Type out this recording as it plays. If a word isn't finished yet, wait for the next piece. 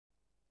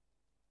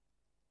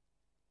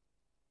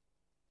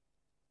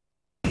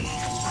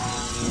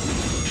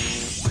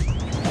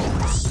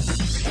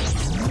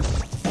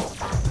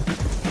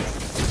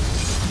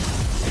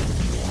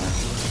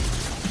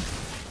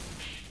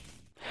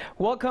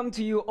Welcome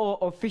to you all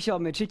official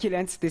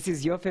matriculants. This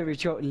is your favorite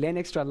show, Learn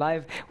Extra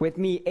Live, with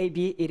me,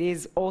 AB. It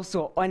is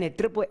also on a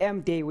Triple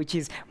M day, which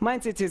is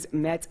Mindset's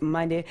Maths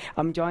Monday.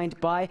 I'm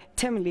joined by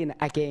Tamlin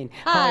again.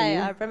 Hi,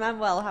 Abram. I'm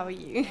well. How are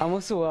you? I'm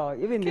also well.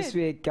 Even Good. this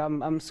week,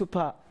 I'm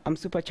super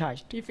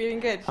charged. You feeling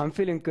good? I'm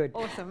feeling good.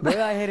 Awesome.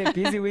 Though I had a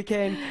busy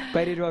weekend,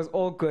 but it was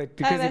all good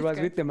because it that's was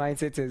good. with the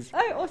Mindsetters.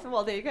 Oh, awesome.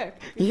 Well, there you go.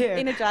 Yeah.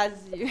 Energizes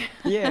you.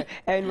 Yeah.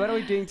 And what are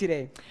we doing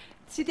today?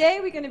 Today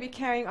we're going to be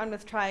carrying on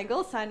with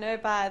triangles. So I know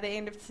by the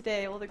end of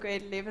today, all the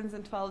grade 11s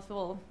and 12s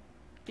will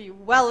be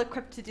well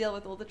equipped to deal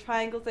with all the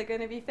triangles they're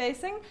going to be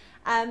facing.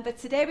 But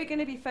today we're going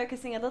to be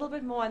focusing a little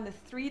bit more on the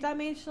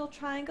three-dimensional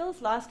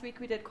triangles. Last week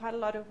we did quite a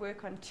lot of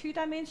work on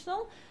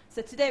two-dimensional.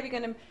 So today we're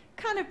going to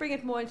kind of bring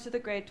it more into the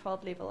grade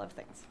 12 level of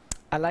things.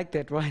 I like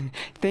that one.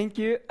 Thank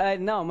you.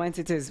 Now,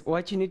 Mindsetters,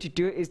 what you need to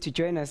do is to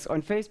join us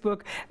on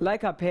Facebook,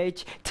 like our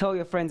page, tell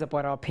your friends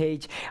about our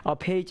page. Our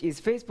page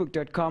is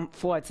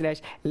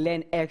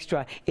facebook.com/Learn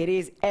Extra. It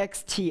is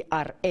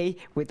XTRA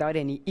without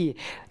any E.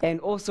 And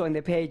also on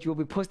the page, we'll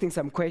be posting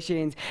some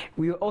questions.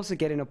 We will also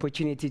get an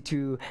opportunity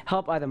to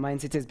help other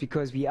Mindsetters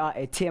because we are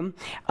a team.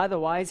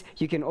 Otherwise,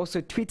 you can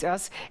also tweet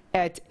us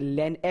at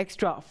Learn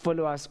Extra.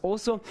 Follow us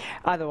also.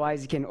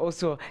 Otherwise, you can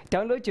also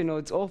download your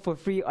notes all for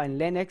free on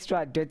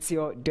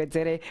learnextra.co.za/live.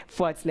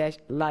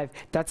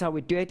 That's how we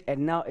do it,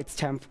 and now it's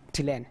time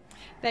to learn.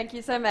 Thank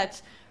you so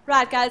much.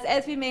 Right, guys,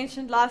 as we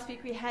mentioned last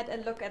week, we had a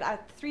look at our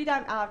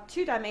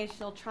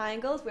two-dimensional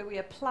triangles where we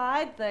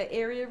applied the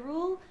area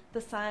rule,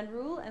 the sine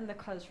rule, and the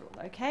cos rule,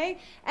 okay?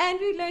 And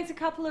we learned a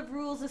couple of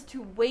rules as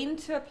to when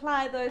to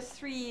apply those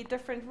three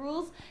different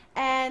rules.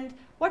 And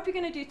what we're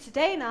going to do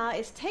today now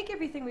is take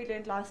everything we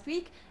learned last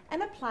week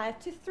and apply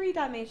it to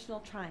three-dimensional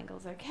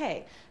triangles,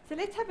 okay? So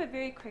let's have a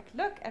very quick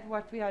look at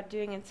what we are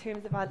doing in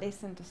terms of our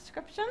lesson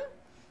description.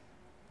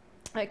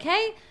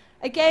 Okay,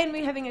 again,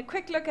 we're having a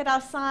quick look at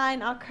our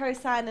sine, our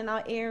cosine, and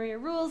our area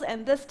rules,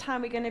 and this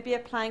time we're going to be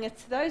applying it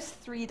to those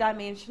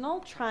three-dimensional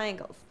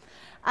triangles.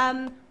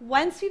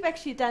 Once we've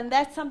actually done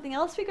that, something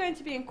else we're going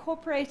to be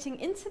incorporating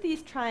into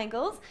these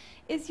triangles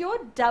is your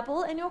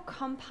double and your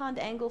compound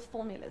angle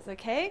formulas,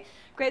 okay?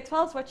 Grade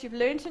 12s, what you've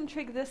learned in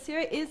Trig this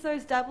year is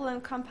those double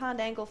and compound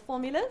angle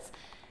formulas.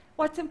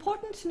 What's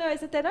important to know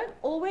is that they don't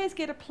always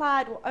get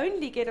applied or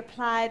only get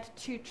applied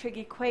to trig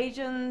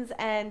equations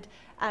and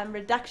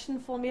reduction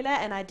formula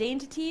and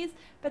identities,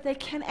 but they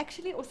can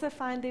actually also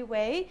find their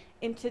way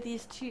into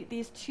these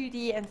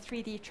 2D and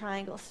 3D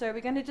triangles. So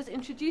we're going to just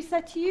introduce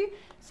that to you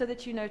so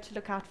that you know to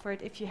look out for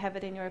it if you have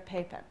it in your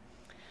paper.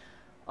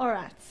 All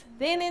right,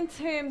 then in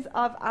terms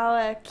of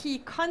our key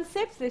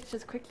concepts, let's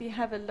just quickly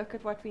have a look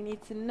at what we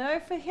need to know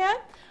for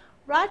here.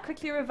 Right,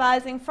 quickly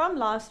revising from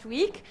last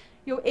week,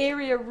 your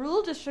area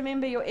rule, just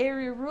remember your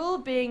area rule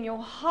being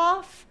your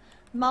half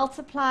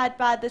multiplied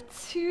by the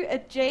two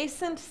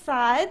adjacent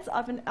sides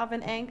of an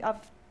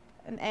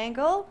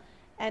angle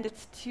and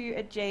its two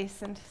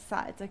adjacent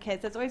sides. Okay,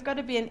 so it's always got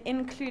to be an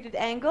included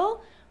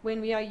angle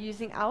when we are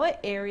using our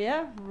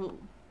area rule.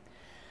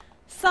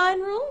 Sine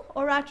rule,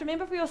 all right,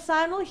 remember for your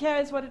sine rule, here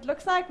is what it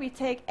looks like. We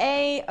take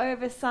A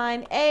over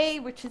sine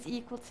A, which is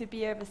equal to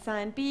B over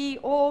sine B,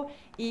 or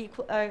C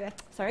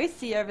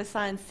over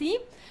sine C.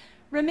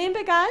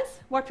 Remember, guys,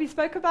 what we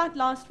spoke about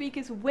last week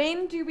is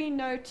when do we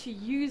know to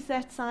use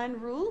that sine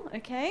rule,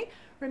 okay?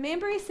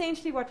 Remember,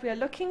 essentially what we are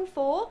looking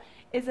for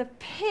is a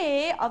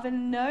pair of a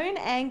known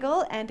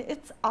angle and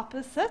its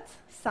opposite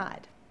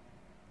side.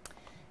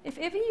 If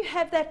ever you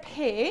have that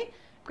pair,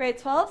 grade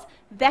 12s,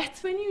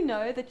 that's when you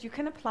know that you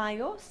can apply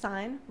your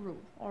sine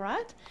rule, all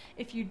right?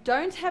 If you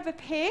don't have a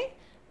pair,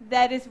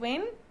 that is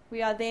when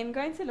we are then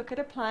going to look at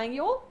applying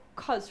your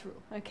cos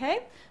rule,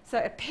 okay?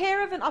 So a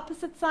pair of an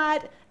opposite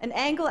side, an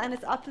angle and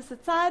its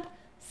opposite side,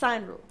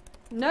 sine rule.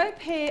 No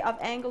pair of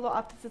angle or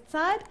opposite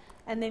side,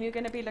 and then you're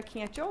going to be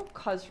looking at your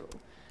cos rule.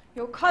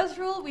 Your cos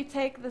rule, we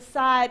take the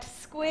side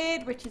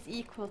squared, which is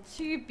equal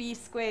to b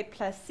squared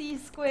plus c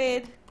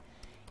squared,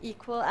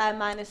 equal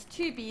minus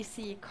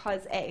 2bc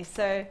cos A.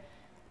 So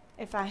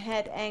if I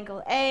had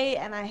angle A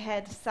and I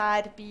had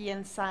side B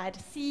and side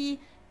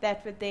C,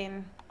 that would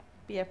then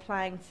be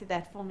applying to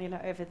that formula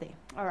over there.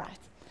 All right.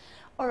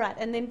 All right,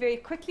 and then very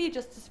quickly,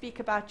 just to speak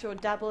about your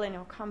double and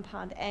your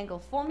compound angle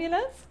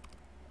formulas.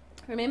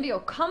 Remember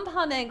your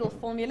compound angle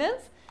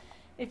formulas.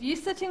 If you're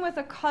sitting with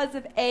a cos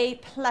of A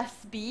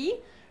plus B,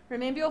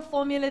 remember your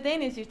formula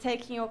then is you're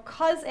taking your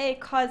cos A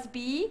cos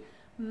B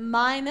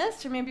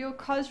minus, remember your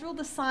cos rule,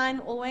 the sign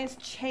always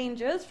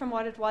changes from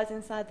what it was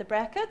inside the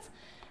brackets,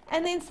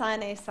 and then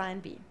sine A sine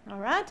B. All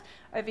right,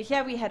 over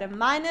here we had a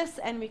minus,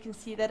 and we can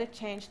see that it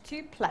changed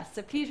to plus.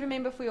 So please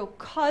remember for your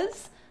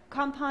cos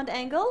compound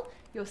angle,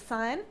 your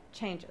sign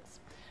changes.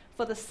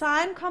 For the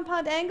sine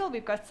compound angle,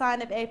 we've got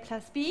sine of A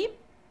plus B.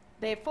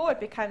 Therefore,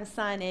 it becomes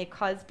sine A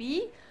cos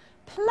B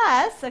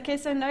plus, okay,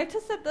 so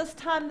notice that this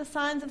time the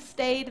signs have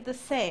stayed the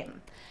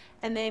same,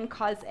 and then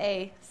cos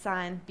A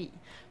sine B.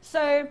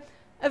 So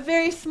a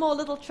very small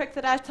little trick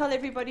that I tell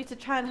everybody to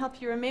try and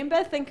help you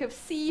remember, think of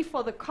C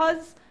for the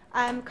cos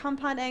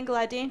compound angle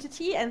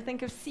identity, and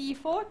think of C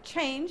for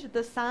change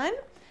the sign.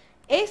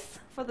 S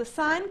for the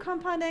sine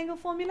compound angle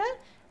formula,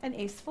 and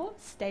S4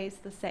 stays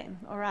the same.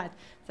 All right.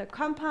 So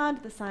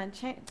compound, the sign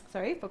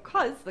for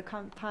cos, the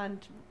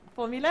compound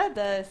formula,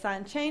 the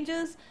sign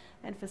changes,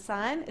 and for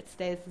sine, it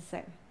stays the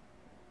same.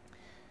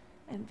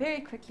 And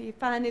very quickly,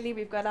 finally,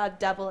 we've got our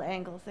double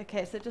angles.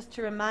 Okay, so just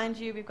to remind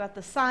you, we've got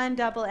the sine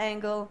double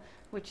angle,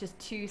 which is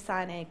 2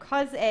 sine A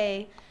cos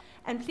A.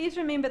 And please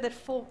remember that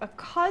for a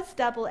cos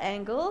double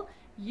angle,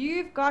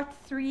 you've got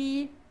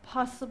 3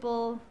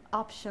 possible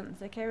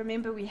options. Okay,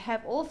 remember, we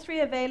have all 3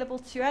 available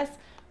to us.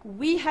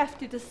 We have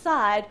to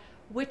decide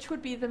which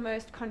would be the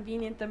most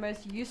convenient, the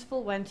most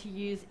useful one to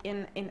use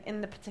in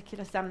the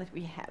particular sum that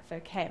we have.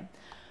 Okay.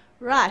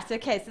 Right,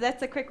 okay, so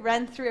that's a quick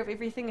run through of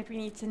everything that we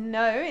need to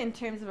know in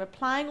terms of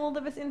applying all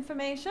of this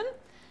information.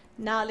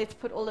 Now let's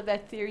put all of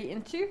that theory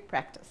into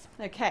practice.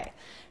 Okay,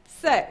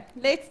 so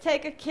let's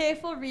take a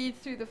careful read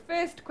through the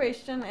first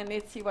question and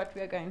let's see what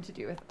we're going to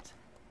do with it.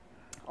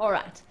 All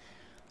right,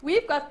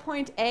 we've got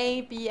point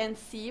A, B, and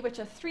C, which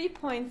are 3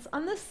 points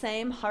on the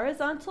same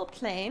horizontal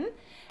plane,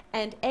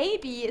 and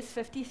AB is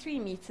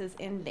 53 meters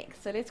in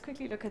length. So let's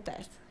quickly look at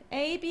that.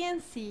 A, B,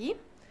 and C.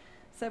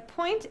 So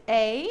point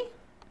A,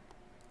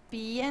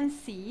 B, and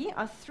C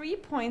are 3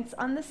 points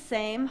on the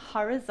same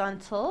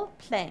horizontal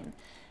plane.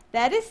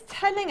 That is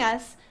telling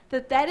us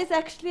that that is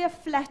actually a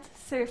flat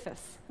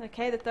surface,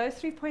 okay? That those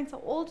 3 points are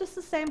all just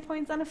the same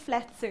points on a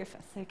flat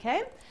surface,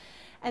 okay?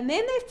 And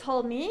then they've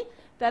told me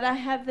that I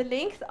have the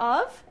length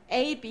of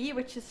AB,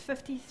 which is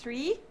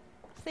 53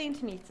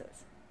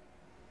 centimeters.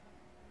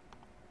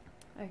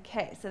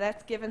 Okay, so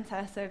that's given to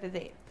us over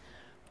there.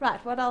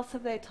 Right, what else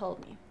have they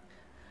told me?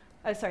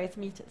 Oh, sorry, it's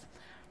meters.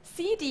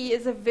 CD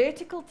is a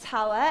vertical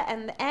tower,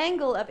 and the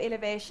angle of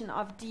elevation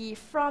of D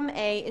from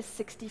A is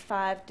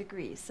 65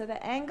 degrees. So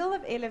the angle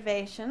of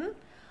elevation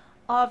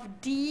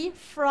of D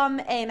from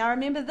A. Now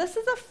remember, this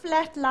is a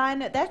flat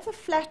line. That's a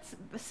flat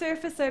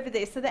surface over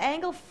there. So the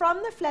angle from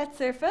the flat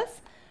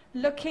surface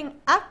looking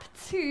up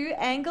to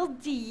angle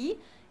D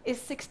is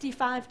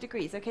 65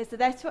 degrees. Okay, so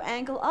that's your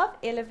angle of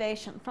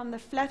elevation. From the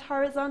flat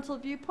horizontal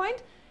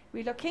viewpoint,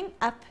 we're looking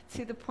up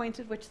to the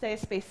point at which they are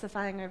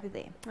specifying over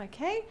there.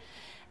 Okay?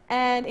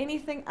 And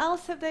anything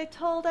else have they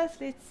told us?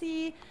 Let's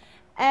see.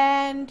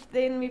 And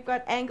then we've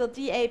got angle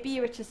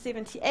DAB, which is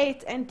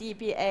 78, and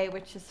DBA,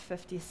 which is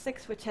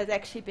 56, which has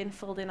actually been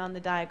filled in on the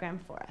diagram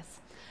for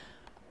us.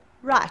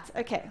 Right,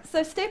 okay.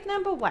 So step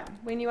number 1,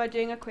 when you are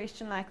doing a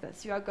question like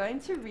this, you are going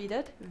to read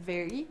it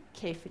very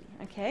carefully,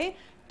 okay?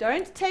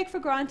 Don't take for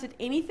granted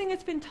anything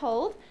that's been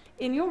told.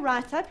 In your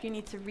write-up, you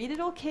need to read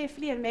it all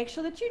carefully and make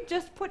sure that you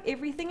just put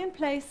everything in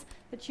place,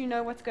 that you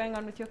know what's going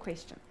on with your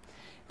question.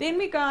 Then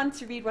we go on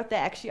to read what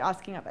they're actually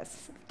asking of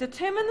us.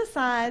 Determine the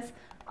size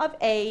of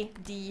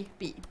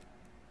ADB.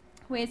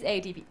 Where's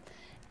ADB?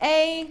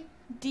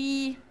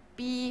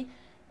 ADB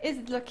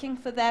is looking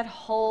for that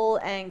whole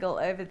angle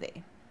over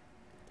there.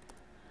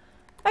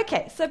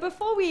 Okay, so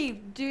before we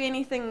do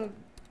anything,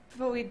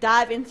 before we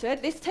dive into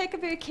it, let's take a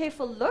very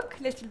careful look.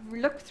 Let's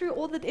look through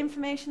all the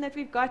information that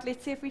we've got.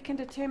 Let's see if we can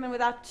determine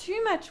without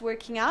too much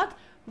working out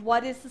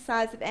what is the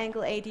size of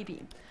angle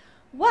ADB.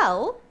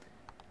 Well,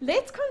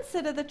 let's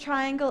consider the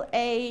triangle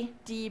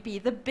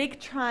ADB, the big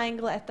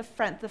triangle at the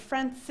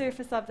front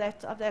surface of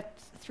that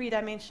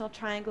 3-dimensional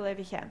triangle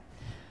over here.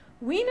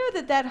 We know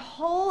that that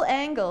whole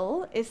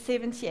angle is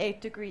 78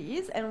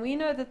 degrees, and we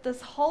know that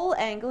this whole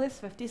angle is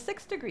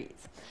 56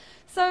 degrees.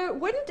 So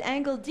wouldn't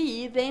angle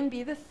D then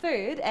be the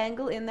 3rd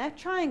angle in that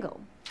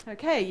triangle?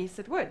 Okay, yes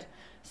it would.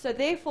 So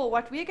therefore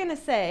what we're going to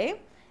say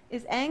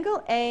is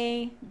angle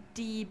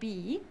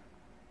ADB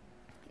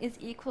is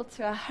equal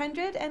to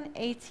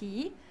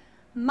 180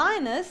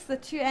 minus the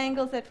 2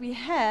 angles that we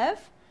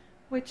have,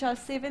 which are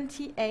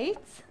 78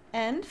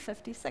 and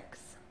 56.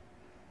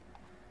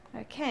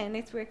 Okay, and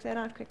let's work that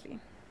out quickly.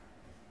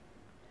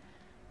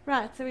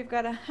 Right, so we've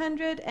got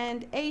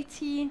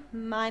 180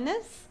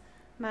 minus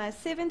my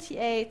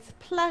 78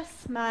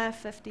 plus my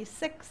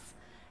 56,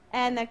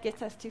 and that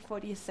gets us to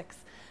 46.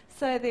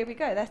 So there we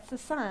go. That's the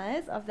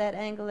size of that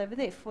angle over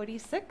there,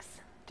 46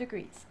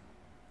 degrees.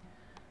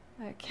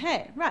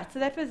 Okay, right, so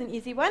that was an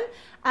easy one.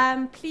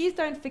 Please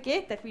don't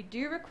forget that we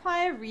do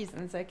require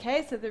reasons,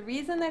 okay? So the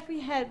reason that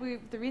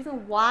the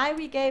reason why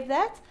we gave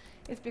that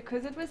is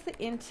because it was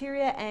the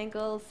interior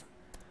angles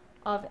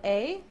of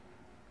a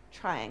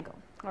triangle.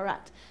 All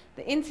right,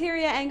 the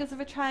interior angles of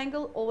a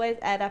triangle always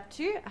add up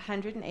to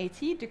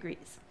 180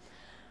 degrees.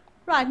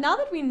 Right, now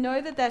that we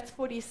know that that's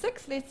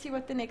 46, let's see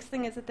what the next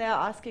thing is that they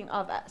are asking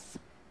of us.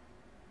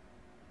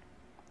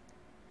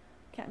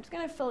 Okay, I'm just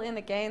going to fill in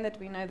again that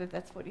we know that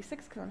that's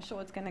 46 because I'm sure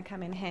it's going to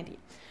come in handy.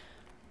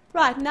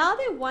 Right, now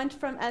they want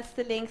from us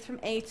the length from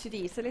A to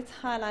D. So let's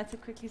highlight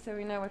it quickly so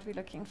we know what we're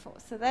looking for.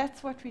 So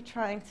that's what we're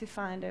trying to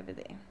find over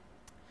there.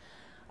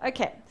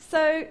 Okay,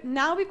 so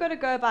now we've got to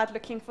go about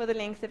looking for the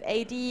length of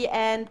AD,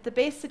 and the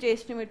best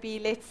suggestion would be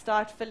let's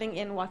start filling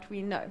in what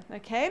we know,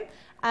 okay?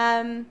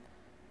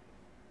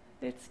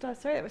 Let's start,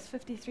 sorry, that was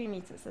 53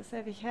 meters. This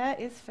over here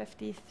is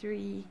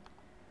 53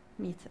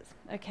 meters,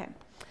 okay.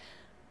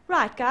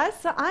 Right, guys,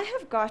 so I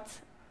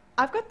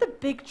I've got the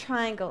big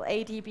triangle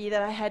ADB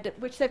that I had,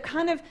 which they've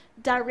kind of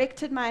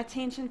directed my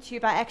attention to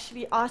by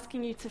actually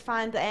asking you to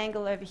find the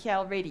angle over here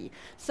already.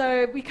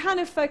 So we're kind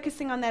of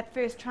focusing on that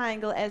first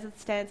triangle as it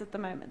stands at the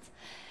moment.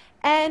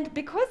 And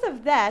because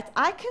of that,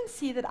 I can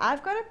see that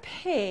I've got a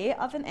pair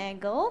of an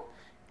angle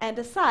and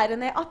a side,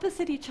 and they're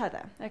opposite each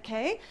other,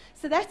 okay?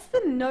 So that's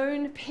the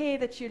known pair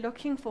that you're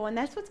looking for, and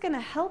that's what's going to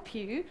help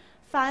you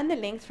find the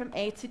length from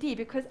A to D,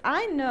 because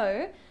I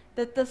know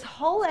that this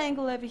whole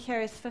angle over here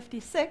is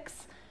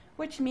 56,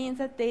 which means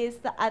that there's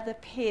the other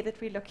pair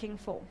that we're looking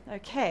for,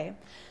 okay?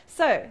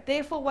 So,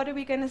 therefore, what are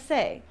we going to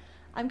say?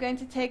 I'm going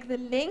to take the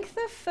length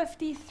of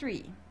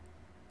 53,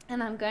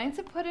 and I'm going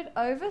to put it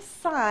over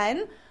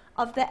sine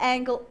of the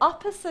angle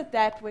opposite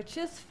that, which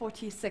is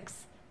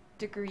 46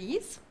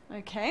 degrees,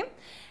 okay?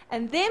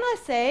 And then I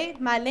say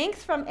my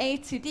length from A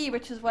to D,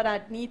 which is what I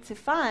need to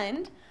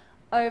find,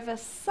 over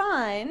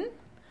sine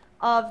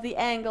of the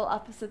angle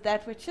opposite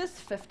that, which is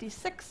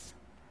 56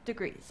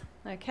 degrees,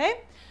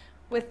 okay?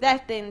 With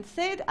that then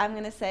said, I'm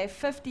going to say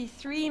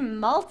 53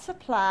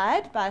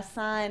 multiplied by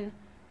sine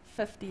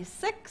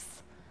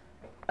 56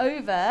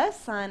 over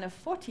sine of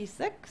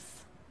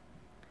 46,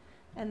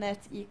 and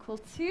that's equal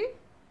to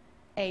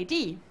AD.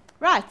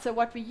 Right, so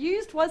what we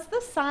used was the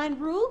sine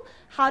rule.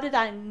 How did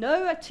I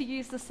know to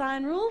use the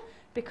sine rule?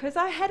 Because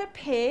I had a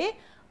pair,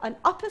 an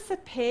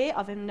opposite pair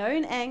of a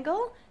known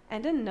angle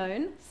and a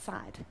known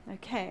side.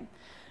 Okay.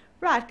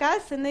 Right,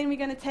 guys, and then we're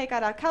going to take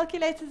out our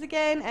calculators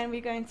again, and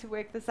we're going to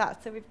work this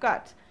out. So we've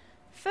got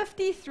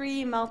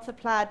 53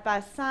 multiplied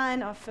by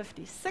sine of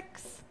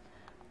 56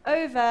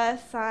 over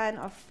sine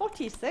of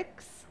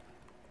 46,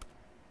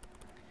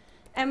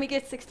 and we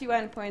get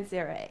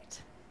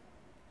 61.08.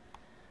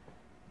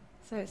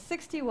 So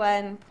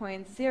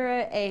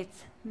 61.08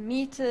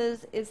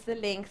 meters is the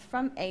length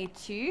from A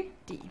to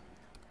D.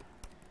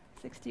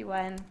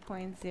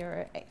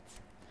 61.08.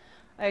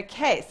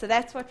 Okay, so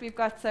that's what we've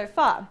got so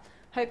far.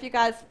 Hope you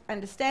guys are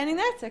understanding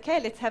that.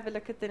 Okay, let's have a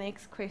look at the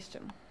next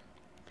question.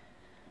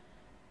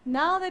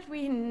 Now that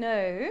we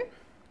know,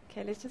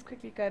 okay, let's just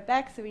quickly go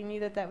back. So we knew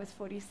that that was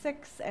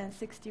 46 and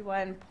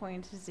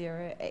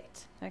 61.08.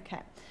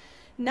 Okay.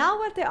 Now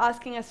what they're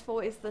asking us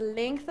for is the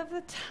length of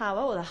the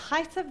tower, or the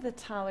height of the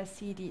tower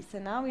CD. So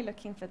now we're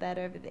looking for that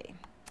over there.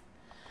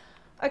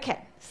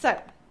 Okay,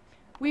 so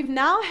we've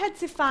now had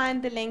to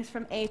find the length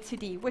from A to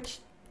D,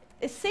 which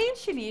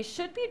essentially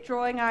should be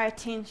drawing our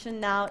attention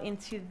now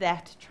into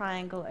that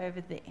triangle over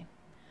there.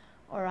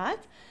 All right?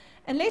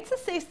 And let's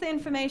assess the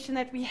information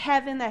that we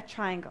have in that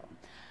triangle.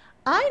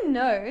 I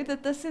know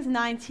that this is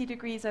 90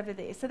 degrees over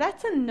there. So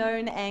that's a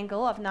known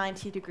angle of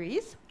 90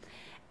 degrees.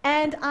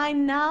 And I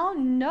now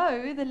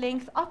know the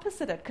length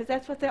opposite it, because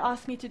that's what they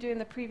asked me to do in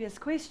the previous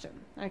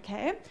question.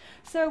 Okay?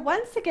 So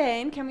once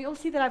again, can we all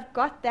see that I've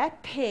got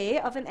that pair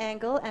of an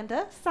angle and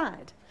a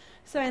side?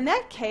 So in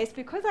that case,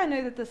 because I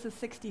know that this is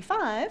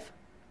 65,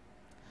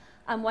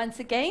 I'm once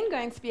again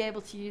going to be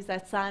able to use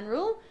that sine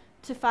rule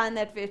to find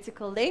that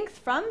vertical length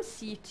from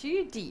C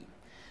to D.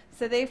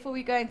 So therefore,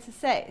 we're going to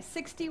say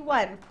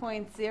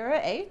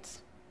 61.08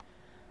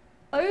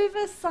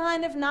 over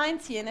sine of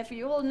 90, and if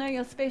you all know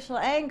your special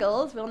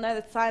angles, we'll know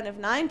that sine of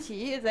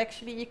 90 is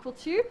actually equal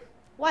to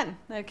 1,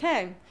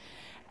 okay?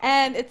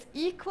 And it's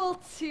equal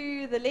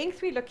to the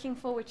length we're looking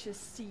for, which is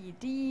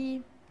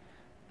CD,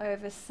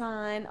 over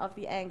sine of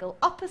the angle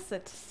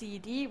opposite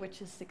CD,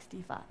 which is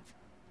 65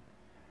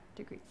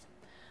 degrees.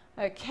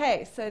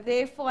 Okay, so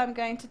therefore I'm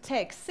going to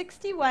take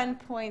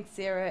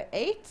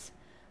 61.08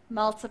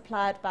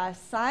 multiplied by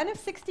sine of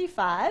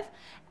 65.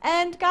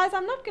 And guys,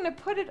 I'm not going to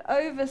put it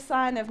over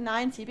sine of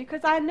 90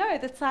 because I know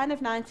that sine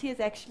of 90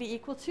 is actually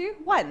equal to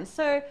 1.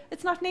 So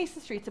it's not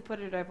necessary to put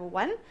it over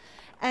 1.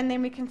 And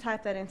then we can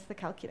type that into the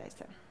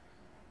calculator.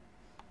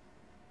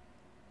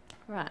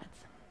 Right.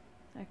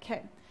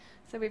 Okay.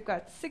 So we've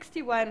got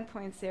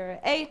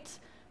 61.08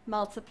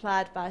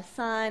 multiplied by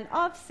sine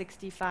of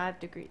 65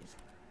 degrees.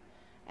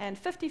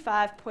 And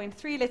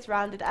 55.3, let's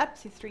round it up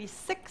to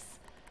 36.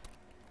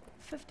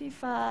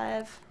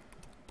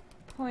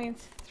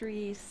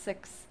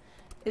 55.36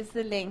 is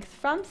the length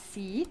from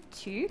C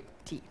to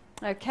D.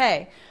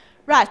 Okay,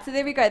 right, so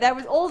there we go. That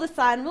was all the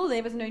sine rule.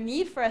 There was no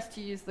need for us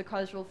to use the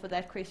cos rule for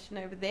that question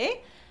over there.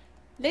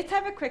 Let's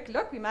have a quick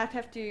look. We might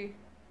have to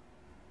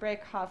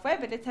break halfway,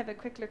 but let's have a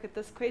quick look at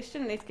this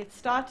question. Let's get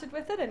started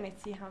with it, and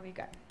let's see how we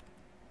go.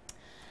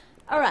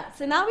 All right,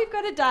 so now we've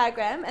got a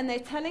diagram, and they're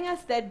telling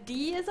us that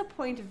D is a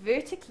point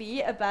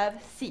vertically above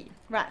C.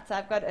 Right, so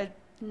I've got a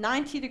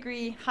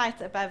 90-degree height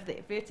above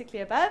there,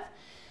 vertically above.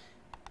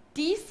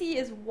 DC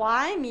is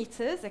y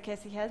meters. Okay,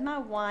 so here's my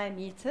y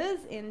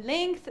meters. In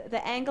length,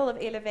 the angle of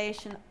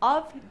elevation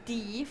of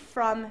D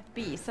from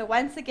B. So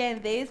once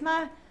again, there's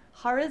my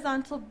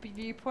horizontal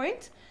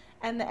viewpoint,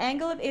 and the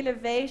angle of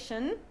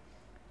elevation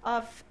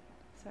of,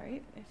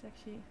 sorry, it's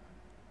actually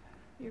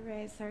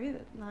erased. Sorry,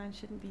 that line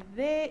shouldn't be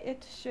there.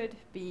 It should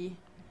be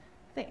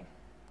there.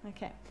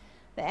 Okay,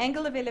 the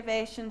angle of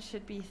elevation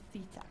should be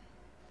theta.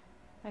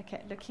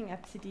 Okay, looking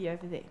up to D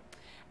over there.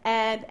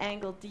 And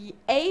angle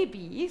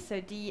DAB,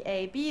 so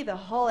DAB, the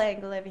whole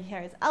angle over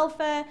here is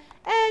alpha,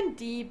 and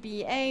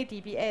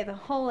DBA, the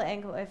whole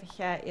angle over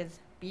here is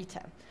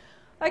beta.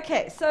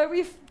 Okay, so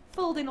we've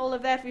filled in all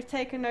of that, we've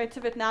taken note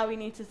of it, now we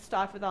need to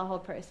start with our whole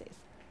process.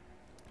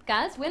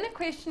 Guys, when a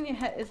question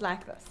is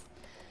like this,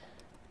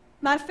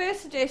 my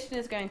first suggestion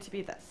is going to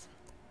be this.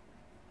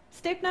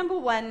 Step number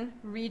 1,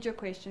 read your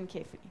question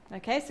carefully.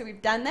 Okay, so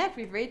we've done that,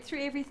 we've read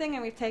through everything,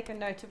 and we've taken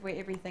note of where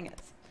everything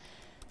is.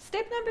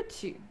 Step number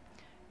 2,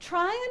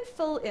 try and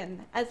fill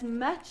in as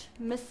much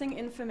missing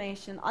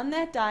information on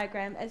that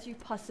diagram as you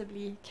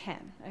possibly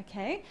can,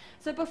 okay?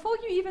 So before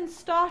you even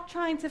start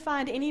trying to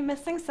find any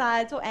missing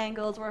sides or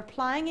angles or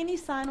applying any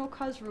sine or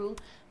cos rule,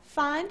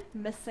 find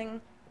missing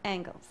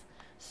angles.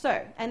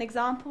 So an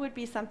example would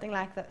be something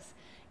like this.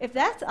 If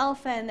that's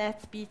alpha and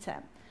that's beta,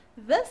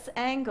 this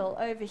angle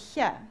over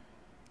here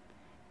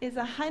is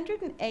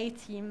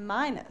 180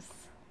 minus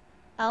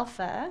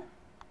alpha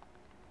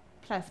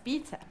plus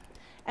beta.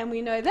 And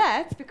we know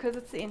that because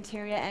it's the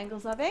interior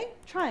angles of a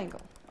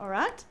triangle, all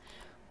right?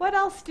 What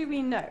else do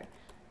we know?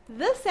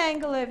 This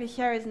angle over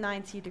here is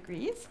 90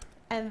 degrees,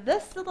 and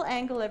this little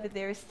angle over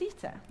there is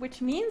theta,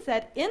 which means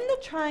that in the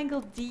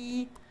triangle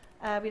D,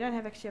 we don't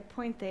have actually a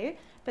point there,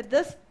 but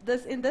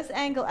this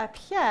angle up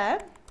here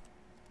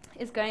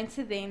is going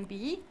to then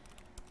be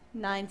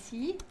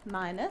 90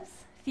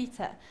 minus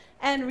theta.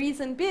 And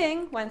reason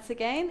being, once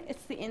again,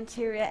 it's the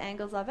interior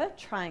angles of a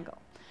triangle.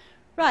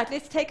 Right,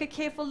 let's take a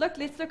careful look.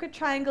 Let's look at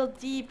triangle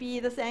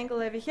DB, this angle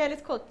over here.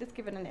 Let's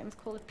give it a name. Let's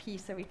call it P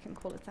so we can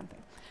call it something.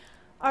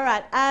 All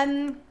right,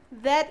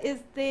 that is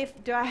there.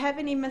 Do I have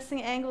any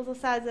missing angles or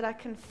sides that I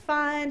can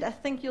find? I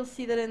think you'll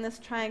see that in this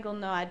triangle.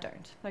 No, I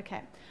don't.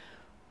 Okay.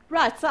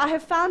 Right, so I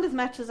have found as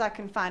much as I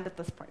can find at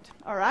this point.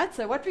 All right,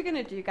 so what we're going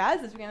to do,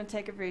 guys, is we're going to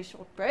take a very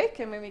short break,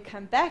 and when we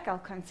come back, I'll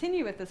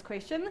continue with this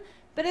question.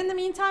 But in the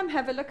meantime,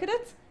 have a look at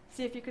it,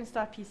 see if you can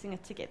start piecing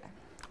it together.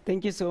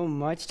 Thank you so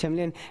much,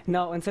 Tamlin.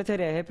 Now, on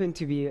Saturday, I happened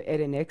to be at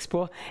an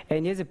expo,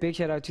 and here's a big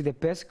shout out to the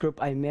best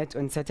group I met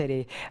on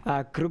Saturday,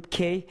 Group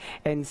K,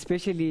 and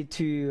especially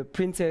to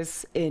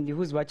Princess Andy,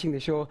 who's watching the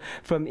show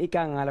from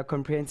Ikangala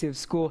Comprehensive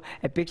School.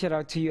 A big shout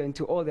out to you and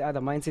to all the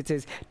other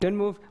mindsetters. Don't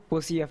move,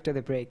 we'll see you after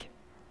the break.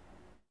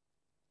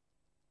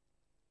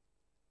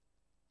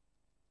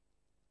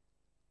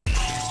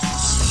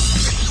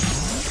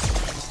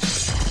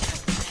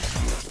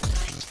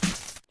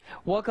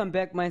 Welcome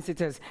back,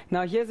 Mindsetters.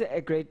 Now, here's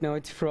a great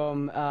note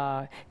from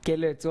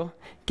Keletso.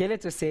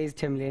 Keletso says,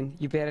 Tamlin,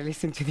 you better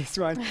listen to this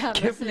one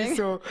carefully.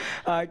 So,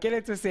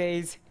 Keletso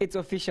says, it's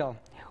official.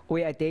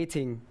 We are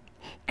dating.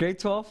 Grade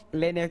 12,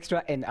 Len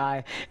Xtra, and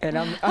I.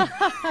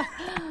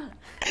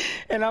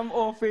 And I'm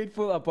all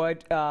faithful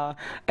about,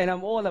 and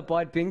I'm all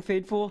about being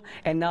faithful.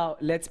 And now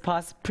let's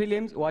pass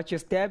prelims, watch your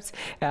steps,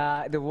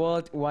 the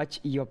world, watch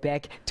your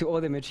back, to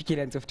all the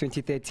matriculants of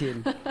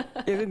 2013.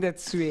 Isn't that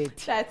sweet?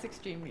 That's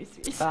extremely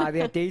sweet.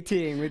 They're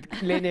dating with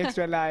Len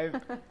Xtra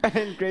Live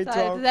and grade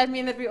 12. Does that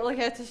mean that we're all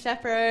here to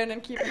chaperone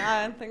and keep an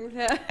eye on things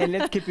here? And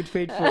let's keep it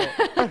faithful.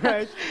 All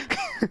right.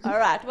 All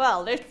right,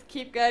 well, let's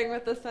keep going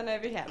with this one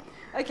over here.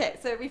 Okay,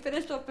 so we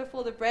finished off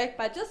before the break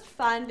by just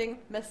finding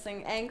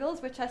missing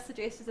angles, which I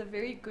suggest is a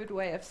very good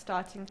way of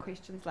starting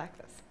questions like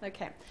this.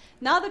 Okay,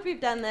 now that we've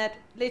done that,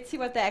 let's see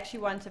what they actually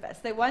want of us.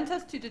 They want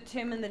us to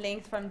determine the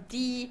length from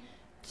D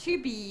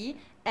to B,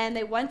 and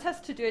they want us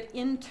to do it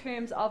in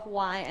terms of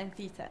y and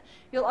theta.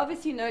 You'll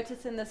obviously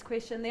notice in this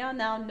question there are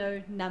now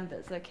no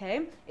numbers,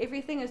 okay?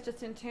 Everything is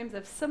just in terms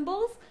of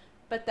symbols,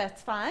 but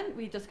that's fine.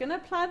 We're just going to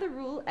apply the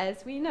rule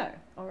as we know,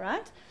 all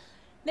right?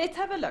 Let's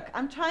have a look.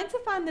 I'm trying to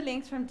find the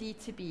length from D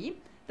to B.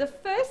 The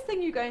first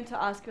thing you're going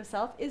to ask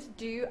yourself is,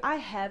 do I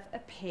have a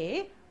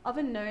pair of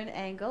a known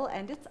angle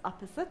and its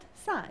opposite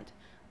side?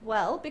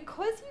 Well,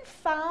 because you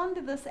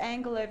found this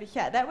angle over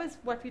here, that was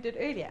what we did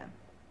earlier.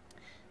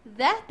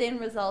 That then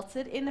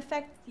resulted in the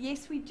fact,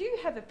 yes, we do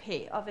have a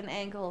pair of an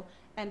angle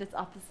and its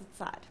opposite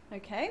side,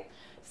 okay?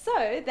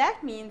 So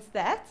that means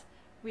that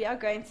we are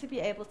going to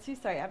be able to,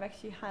 sorry, I've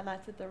actually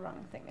highlighted the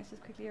wrong thing. Let's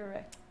just quickly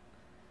erase.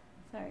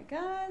 Sorry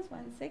guys,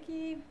 one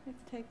seckie. Let's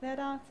take that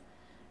out.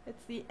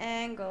 It's the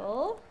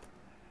angle,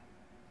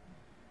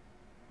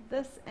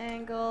 this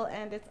angle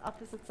and its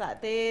opposite side.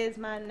 There's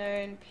my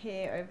known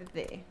pair over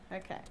there.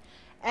 Okay.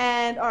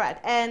 And all right,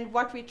 and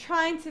what we're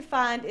trying to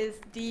find is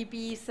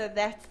DB, so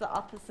that's the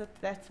opposite,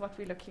 that's what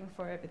we're looking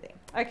for over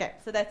there. Okay,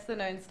 so that's the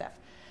known stuff.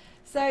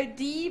 So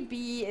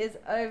DB is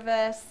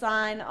over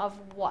sine of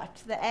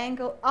what? The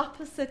angle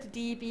opposite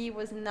DB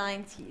was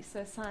 90,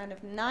 so sine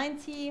of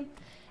 90.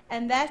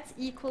 And that's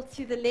equal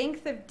to the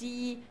length of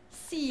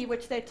DC,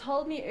 which they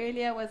told me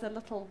earlier was a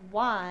little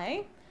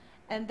y.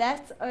 And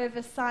that's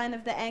over sine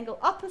of the angle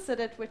opposite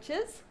it, which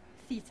is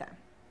theta.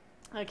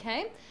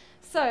 Okay,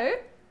 so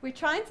we're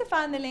trying to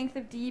find the length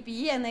of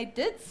DB, and they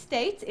did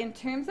state in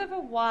terms of a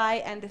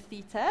y and a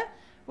theta,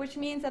 which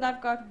means that I've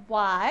got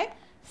y.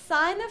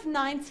 Sine of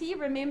 90,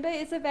 remember,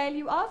 is a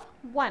value of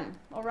 1.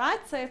 All right,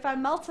 so if I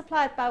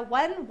multiply it by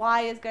 1,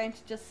 y is going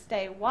to just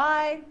stay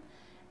y.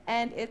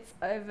 and it's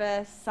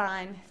over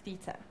sine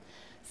theta.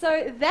 So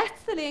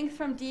that's the length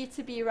from D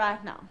to B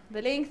right now.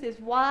 The length is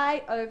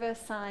y over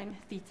sine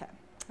theta.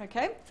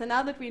 Okay, so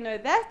now that we know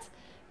that,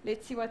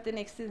 let's see what the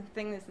next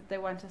thing is that they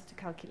want us to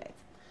calculate.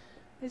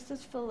 Let's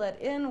just fill that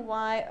in.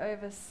 Y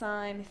over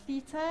sine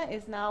theta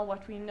is now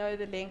what we know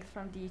the length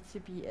from D to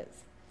B is.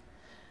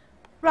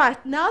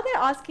 Right, now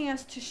they're asking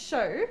us to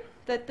show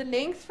that the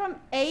length from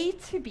A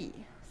to B,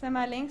 so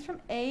my length from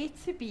A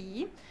to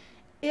B,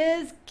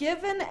 is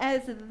given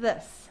as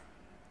this.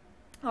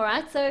 All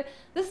right, so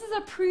this is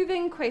a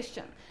proving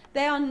question.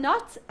 They are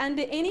not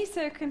under any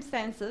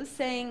circumstances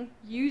saying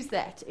use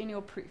that in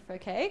your proof,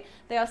 okay?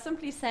 They are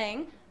simply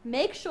saying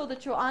make sure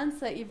that your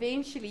answer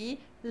eventually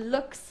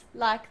looks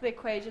like the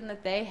equation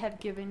that they have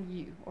given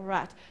you, all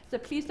right? So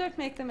please don't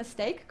make the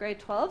mistake, grade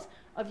 12s,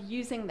 of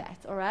using that,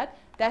 all right?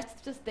 That's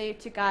just there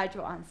to guide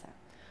your answer.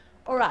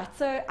 All right,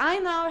 so I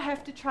now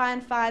have to try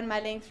and find my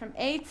length from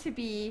A to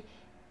B,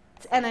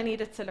 and I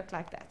need it to look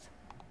like that.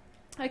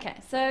 Okay,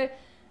 so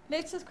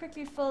let's just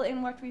quickly fill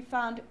in what we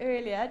found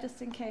earlier,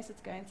 just in case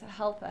it's going to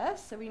help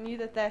us. So we knew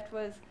that that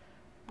was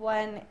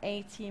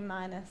 180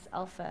 minus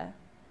alpha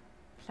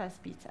plus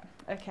beta.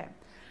 Okay.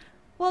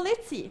 Well,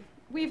 let's see.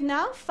 We've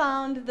now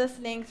found this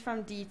length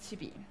from D to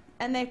B.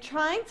 And they're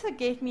trying to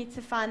get me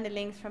to find the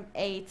length from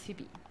A to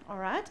B. All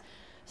right?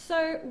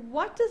 So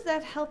what does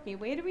that help me?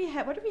 What do we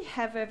have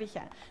over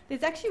here?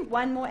 There's actually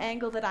one more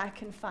angle that I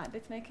can find.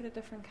 Let's make it a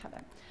different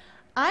color.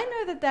 I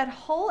know that that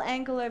whole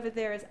angle over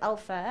there is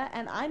alpha,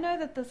 and I know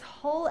that this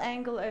whole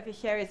angle over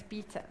here is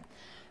beta.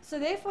 So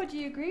therefore, do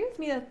you agree with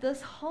me that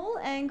this whole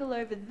angle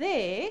over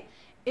there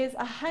is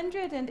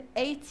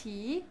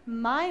 180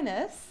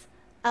 minus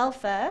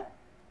alpha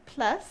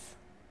plus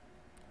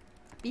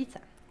beta?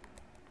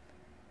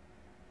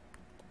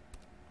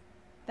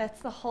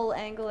 That's the whole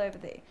angle over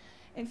there.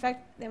 In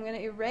fact, I'm going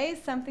to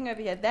erase something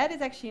over here. That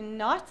is actually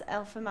not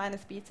alpha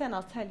minus beta, and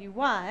I'll tell you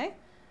why.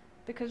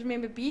 Because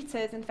remember, beta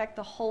is in fact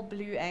the whole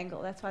blue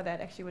angle. That's why that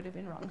actually would have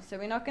been wrong. So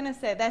we're not going to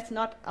say that's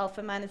not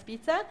alpha minus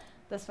beta.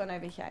 This one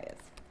over here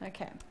is.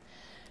 Okay.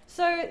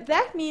 So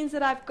that means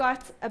that I've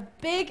got a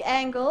big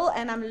angle,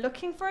 and I'm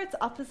looking for its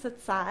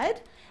opposite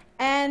side.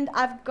 And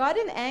I've got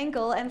an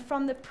angle, and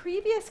from the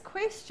previous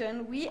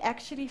question, we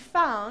actually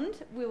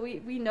found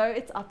we know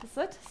its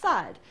opposite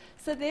side.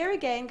 So there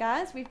again,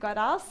 guys, we've got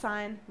our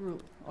sine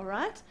rule. All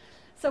right?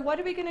 So what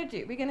are we going to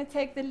do? We're going to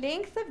take the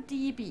length of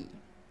DB,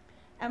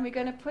 and we're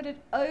going to put it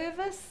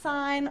over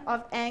sine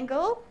of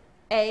angle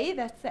A,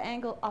 that's the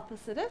angle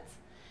opposite it,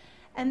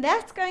 and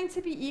that's going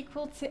to be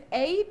equal to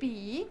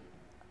AB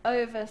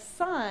over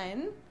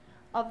sine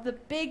of the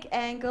big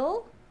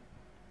angle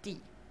D.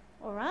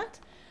 All right?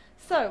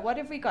 So what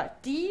have we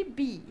got?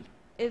 DB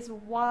is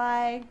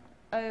y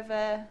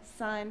over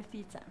sine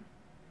theta.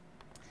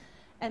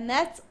 And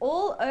that's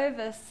all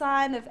over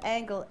sine of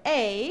angle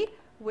A,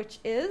 which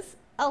is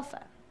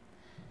alpha.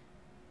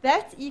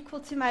 That's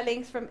equal to my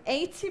length from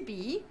A to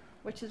B,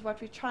 which is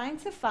what we're trying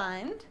to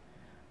find,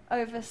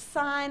 over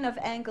sine of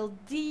angle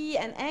D.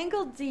 And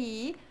angle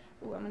D,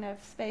 ooh, I'm going to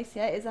have space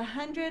here, is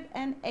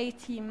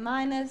 180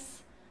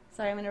 minus,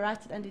 sorry, I'm going to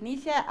write it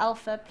underneath here,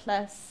 alpha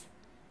plus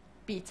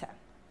beta.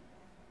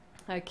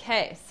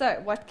 Okay, so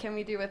what can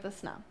we do with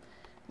this now?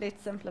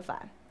 Let's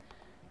simplify.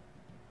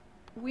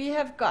 We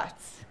have got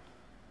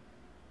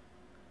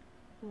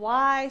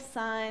y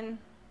sine,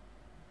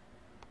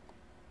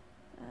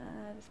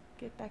 let's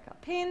get back our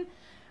pen.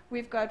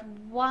 We've got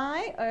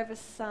y over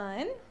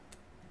sine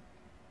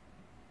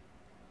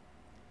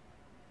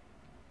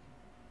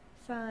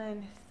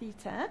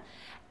theta.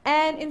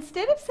 And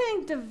instead of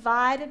saying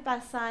divided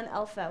by sine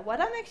alpha,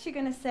 what I'm actually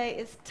going to say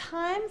is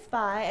times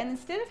by, and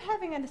instead of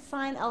having a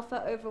sine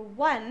alpha over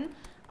 1,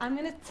 I'm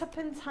going to tip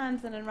in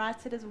times and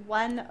write it as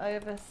 1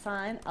 over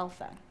sine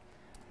alpha.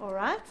 All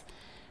right?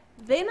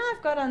 Then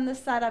I've got on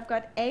this side, I've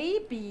got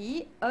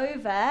AB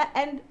over,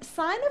 and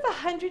sine of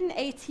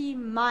 180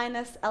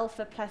 minus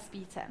alpha plus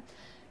beta.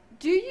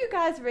 Do you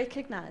guys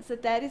recognize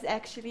that that is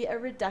actually a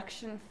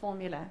reduction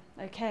formula?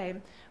 Okay,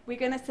 we're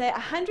going to say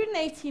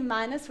 180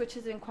 minus, which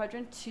is in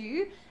quadrant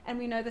 2, and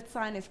we know that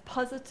sine is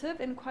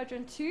positive in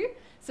quadrant 2,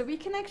 so we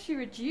can actually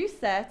reduce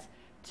that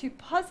to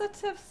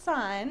positive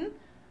sine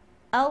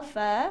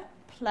alpha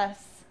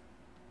plus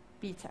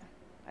beta.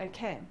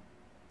 Okay,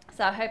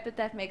 so I hope that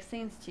that makes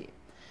sense to you.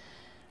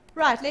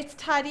 Right, let's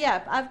tidy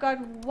up. I've got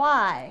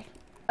y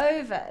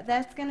over,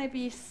 that's going to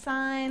be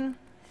sine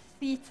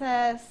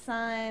theta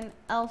sine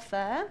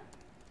alpha,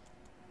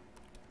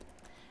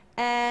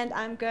 and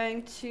I'm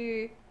going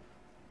to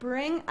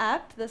bring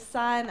up the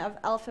sine of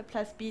alpha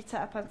plus beta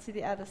up onto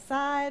the other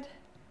side.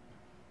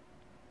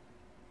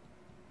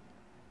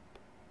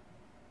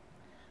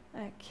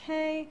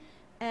 Okay,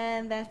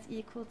 and that's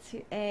equal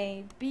to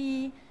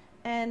AB,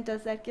 and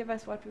does that give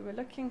us what we were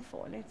looking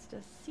for? Let's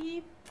just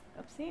see.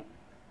 Oopsie.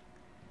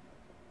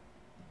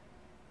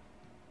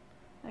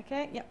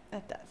 Okay, yep,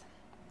 that does.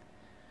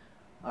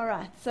 All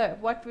right, so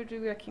what would we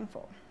be looking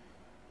for?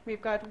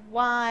 We've got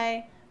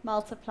y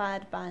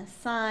multiplied by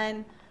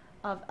sine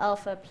of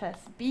alpha plus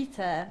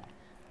beta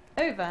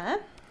over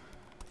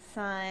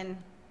sine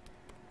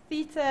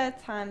theta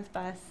times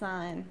by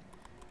sine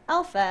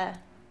alpha,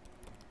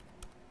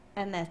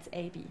 and that's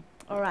AB.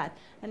 All right,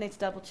 and let's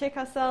double check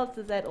ourselves.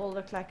 Does that all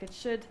look like it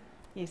should?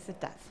 Yes, it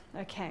does.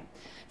 Okay,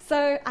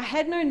 so I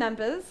had no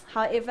numbers.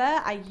 However,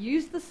 I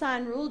used the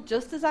sine rule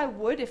just as I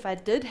would if I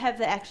did have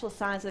the actual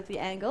size of the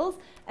angles,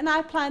 and I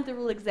applied the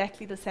rule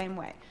exactly the same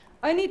way.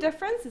 Only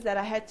difference is that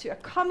I had to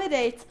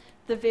accommodate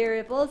the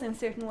variables in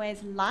certain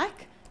ways,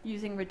 like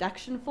using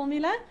reduction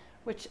formula,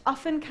 which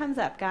often comes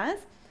up, guys.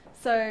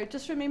 So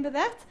just remember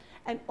that,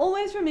 and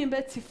always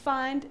remember to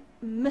find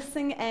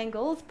missing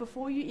angles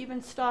before you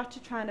even start to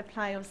try and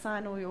apply your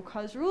sine or your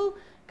cos rule,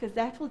 because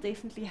that will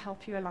definitely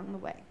help you along the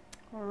way.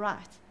 All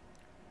right.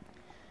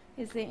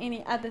 Is there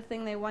any other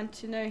thing they want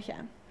to know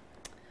here?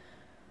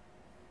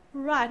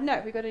 Right,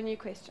 no, we got a new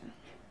question.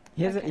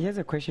 Here's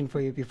a question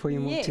for you before you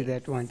move to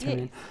that one,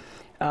 Tony.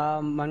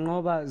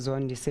 Mangoba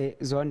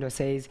Zondo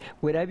says,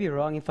 would I be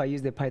wrong if I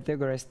use the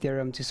Pythagoras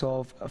theorem to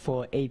solve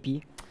for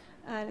AB?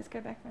 Let's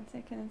go back 1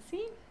 second and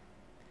see.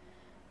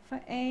 For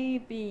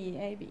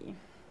AB.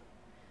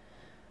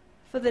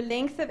 For the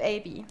length of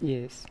AB.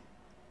 Yes.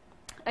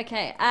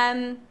 Okay,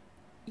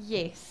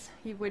 yes,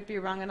 you would be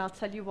wrong, and I'll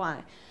tell you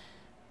why.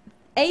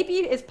 AB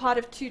is part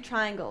of two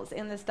triangles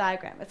in this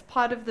diagram. It's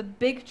part of the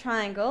big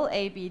triangle,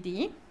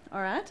 ABD,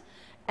 all right?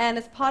 And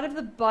it's part of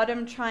the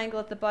bottom triangle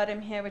at the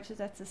bottom here,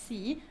 that's a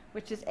C,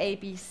 which is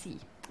ABC,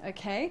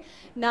 okay?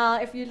 Now,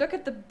 if you look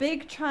at the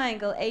big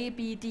triangle,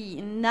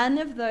 ABD, none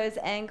of those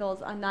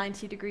angles are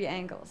 90-degree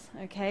angles,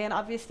 okay? And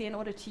obviously, in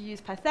order to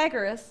use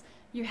Pythagoras,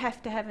 you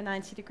have to have a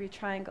 90-degree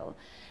triangle.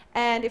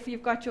 And if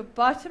you've got your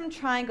bottom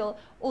triangle,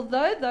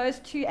 although those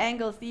two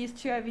angles, these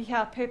two over here,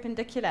 are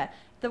perpendicular,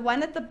 the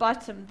one at the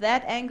bottom,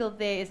 that angle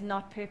there is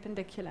not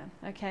perpendicular,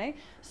 okay?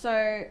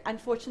 So,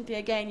 unfortunately,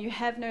 again, you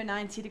have no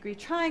 90-degree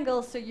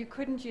triangle, so you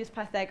couldn't use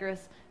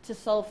Pythagoras to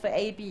solve for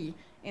AB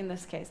in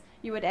this case.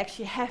 You would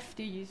actually have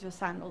to use your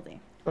sine rule there.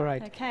 All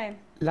right. Okay.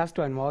 Last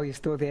one, while you're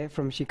still there,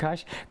 from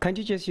Shikash. Can't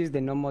you just use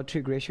the normal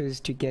trig ratios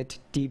to get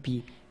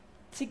DB?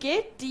 To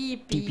get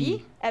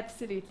DB,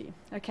 absolutely.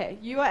 Okay,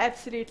 you are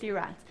absolutely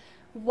right.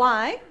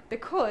 Why?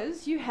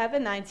 Because you have a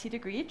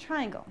 90-degree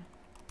triangle.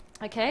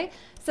 Okay,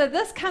 so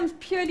this comes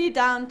purely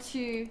down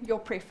to your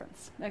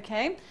preference.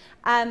 Okay,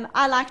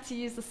 I like to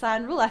use the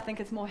sine rule. I think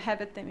it's more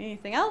habit than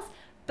anything else.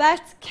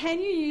 But can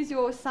you use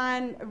your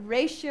sine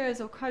ratios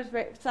or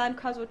sine,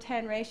 cos, or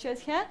tan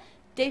ratios here?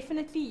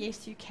 Definitely,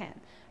 yes, you can,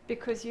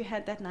 because you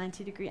had that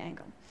 90-degree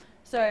angle.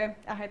 So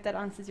I hope that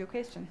answers your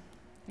question.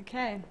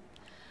 Okay.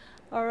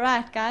 All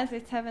right, guys,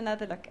 let's have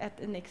another look at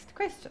the next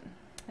question.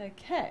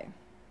 Okay.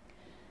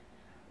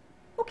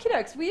 Okie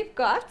dokes, we've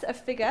got a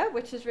figure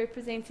which is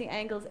representing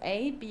angles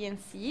A, B, and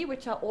C,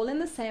 which are all in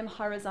the same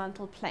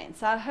horizontal plane.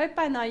 So I hope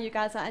by now you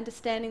guys are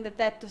understanding that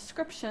that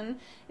description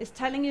is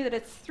telling you that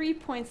it's 3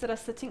 points that are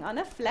sitting on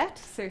a flat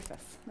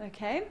surface.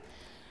 Okay.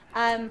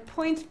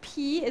 Point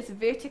P is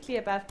vertically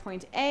above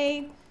point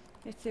A.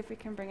 Let's see if we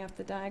can bring up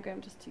the diagram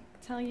just to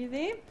tell you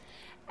there.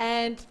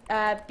 And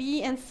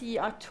B and C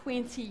are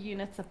 20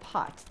 units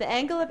apart. The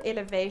angle of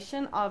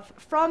elevation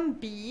from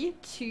B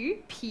to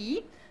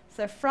P,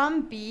 so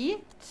from B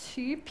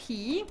to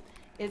P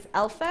is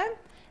alpha,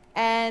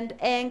 and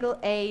angle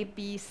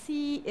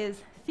ABC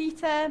is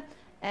theta,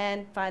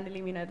 and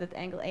finally we know that the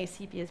angle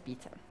ACB is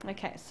beta.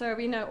 Okay, so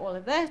we know all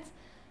of that.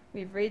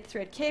 We've read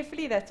through it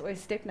carefully. That's always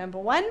step number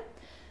 1.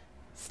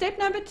 Step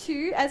number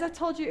 2, as I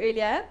told you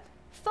earlier,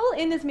 fill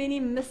in as many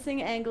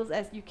missing angles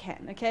as you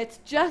can. Okay, it's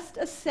just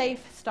a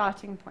safe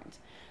starting point.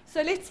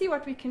 So let's see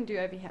what we can do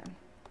over here.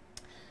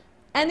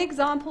 An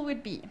example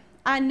would be,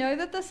 I know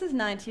that this is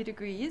 90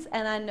 degrees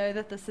and I know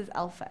that this is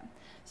alpha.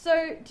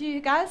 So do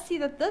you guys see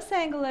that this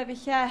angle over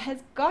here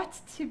has got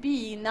to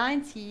be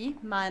 90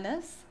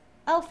 minus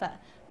alpha,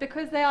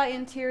 because they are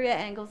interior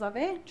angles of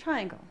a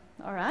triangle.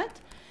 All right.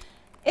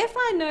 If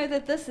I know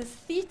that this is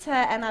theta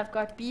and I've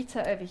got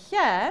beta over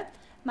here,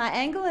 my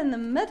angle in the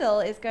middle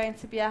is going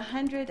to be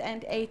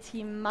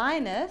 180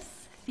 minus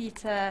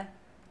theta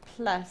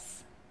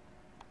plus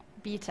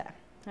beta.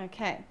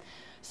 Okay,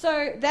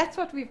 so that's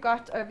what we've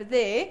got over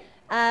there.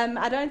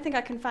 I don't think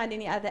I can find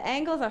any other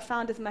angles. I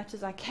found as much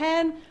as I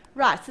can.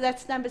 Right, so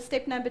that's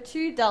step number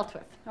 2 dealt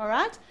with. All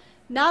right,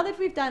 now that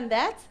we've done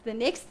that, the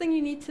next thing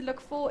you need to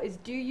look for is,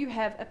 do you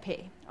have a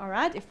pair? All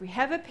right, if we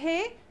have a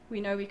pair,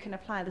 we know we can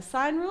apply the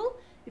sine rule.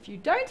 If you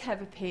don't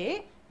have a pair,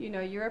 you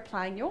know you're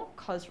applying your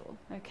cos rule.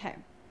 Okay.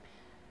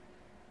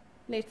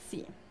 Let's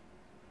see.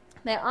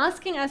 They're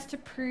asking us to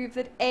prove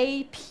that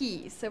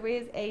AP, so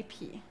where's AP?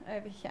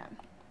 Over here.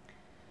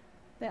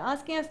 They're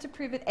asking us to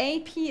prove that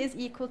AP is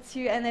equal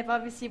to, and they've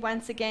obviously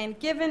once again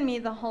given me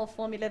the whole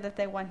formula that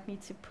they want me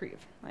to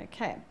prove.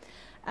 Okay.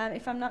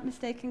 If I'm not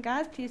mistaken,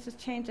 guys, please just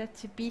change that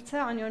to beta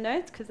on your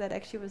notes, because that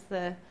actually was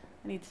I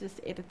need to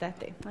just edit that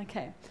there.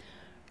 Okay.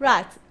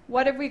 Right,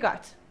 what have we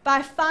got?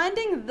 By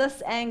finding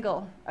this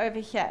angle over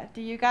here,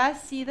 do you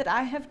guys see that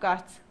I have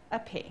got a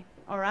pair?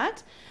 All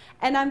right?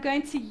 And I'm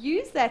going to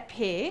use that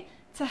pair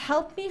to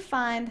help me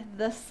find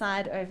this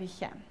side over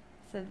here.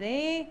 So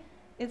there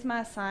is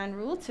my sine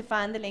rule to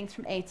find the length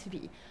from A to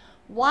B.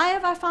 Why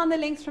have I found the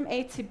length from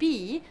A to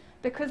B?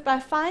 Because by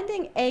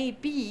finding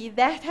AB,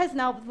 that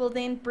will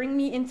then bring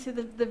me into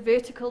the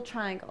vertical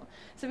triangle.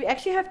 So we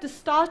actually have to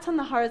start on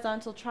the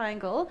horizontal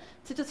triangle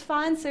to just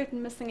find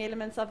certain missing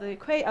elements of the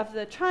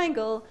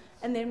triangle,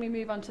 and then we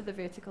move on to the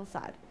vertical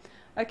side.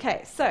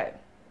 Okay, so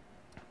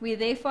we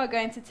therefore are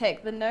going to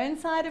take the known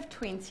side of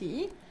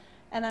 20,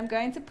 and I'm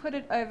going to put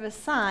it over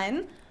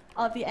sine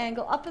of the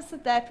angle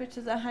opposite that, which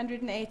is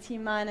 180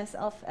 minus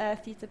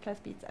theta plus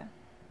beta.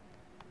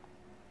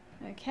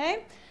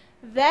 Okay.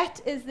 That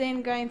is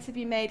then going to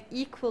be made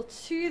equal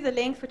to the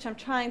length which I'm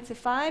trying to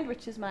find,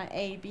 which is my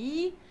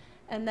AB,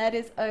 and that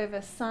is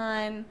over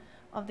sine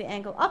of the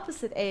angle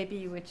opposite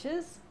AB, which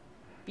is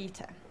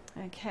beta.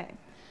 Okay.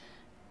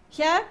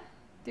 Here,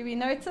 do we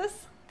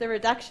notice the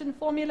reduction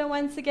formula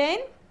once again?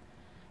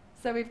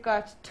 So we've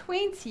got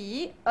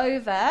 20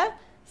 over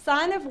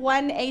sine of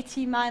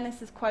 180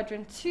 minus is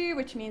quadrant 2,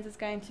 which means it's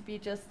going to be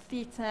just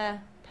theta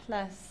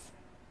plus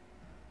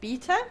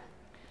beta.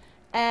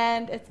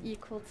 And it's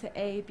equal to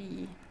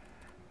AB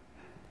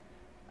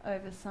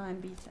over sine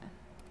beta.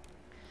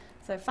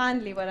 So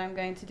finally what I'm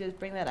going to do is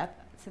bring that up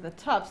to the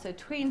top. So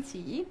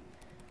 20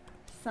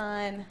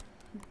 sine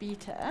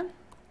beta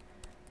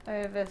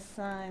over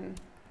sine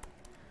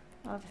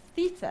of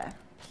theta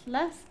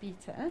plus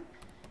beta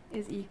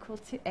is equal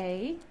to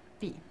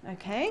AB.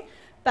 Okay?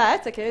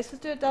 But, okay, let's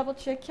just do a double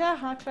check here.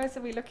 How close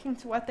are we looking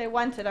to what they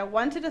wanted? I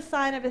wanted a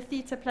sine of a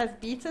theta plus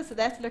beta, so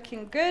that's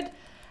looking good.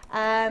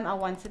 I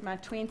wanted my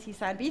 20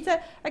 sine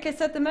beta. Okay,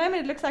 so at the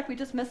moment it looks like we're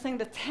just missing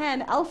the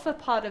tan alpha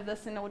part of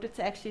this in order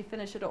to actually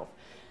finish it off.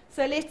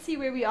 So let's see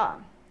where we are.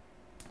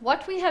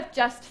 What we have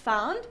just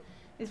found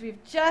is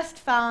we've just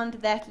found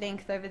that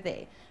length over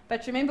there.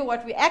 But remember,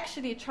 what we're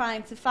actually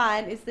trying to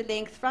find is the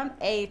length from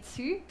A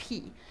to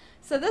P.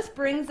 So this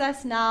brings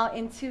us now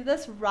into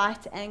this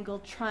right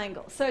angled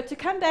triangle. So to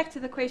come back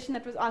to the question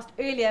that was asked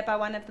earlier by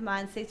one of the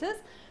mind setters,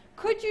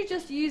 could you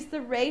just use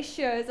the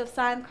ratios of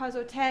sine, cos,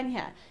 or tan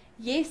here?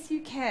 Yes, you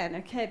can,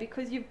 okay,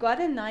 because you've got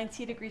a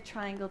 90-degree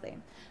triangle there.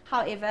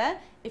 However,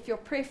 if your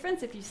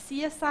preference, if you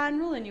see a sine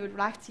rule and you would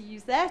like to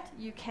use that,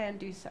 you can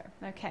do so,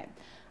 okay.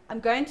 I'm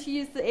going to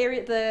use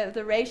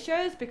the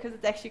ratios because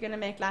it's actually going to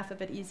make life a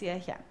bit easier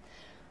here.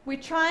 We're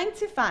trying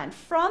to find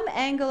from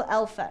angle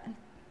alpha,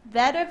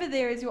 that over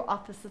there is your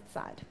opposite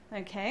side,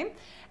 okay?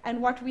 And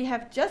what we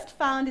have just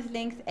found is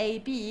length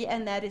AB,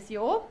 and that is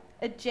your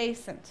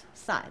adjacent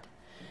side.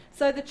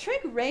 So the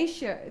trig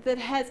ratio that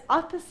has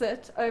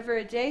opposite over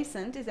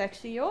adjacent is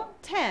actually your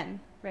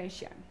tan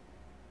ratio.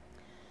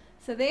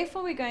 So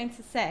therefore we're going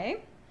to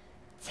say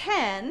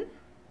tan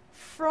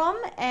from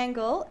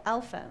angle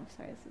alpha,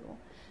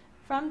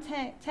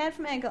 tan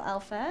from angle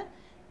alpha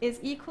is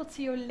equal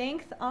to your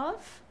length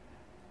of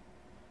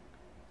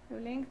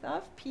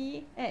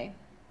PA.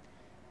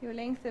 Your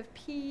length of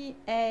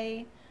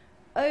PA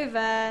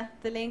over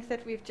the length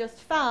that we've just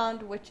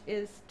found, which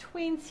is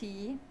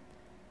 20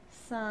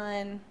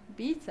 sine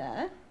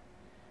beta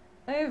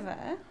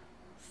over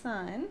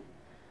sine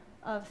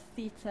of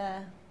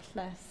theta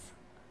plus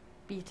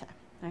beta.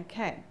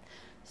 Okay,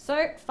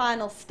 so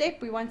final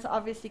step, we want to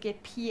obviously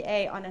get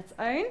PA on its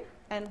own,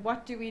 and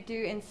what do we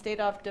do instead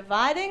of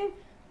dividing?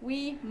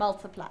 We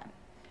multiply.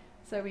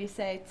 So we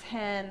say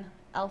tan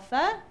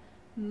alpha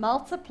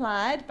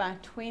multiplied by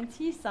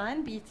 20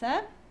 sine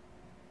beta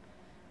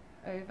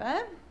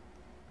over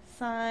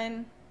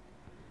sine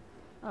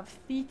of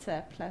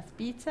theta plus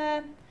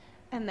beta,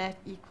 and that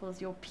equals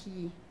your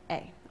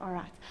PA. All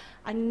right.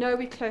 I know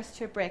we're close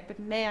to a break, but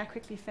may I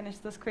quickly finish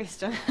this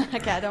question?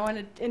 Okay, I don't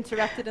want to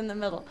interrupt it in the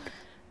middle.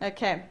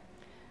 Okay.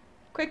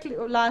 Quickly,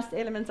 last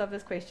elements of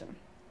this question.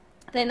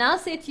 They now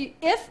say to you,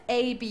 if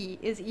AB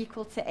is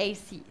equal to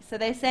AC, so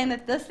they're saying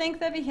that this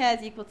length over here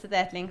is equal to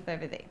that length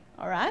over there.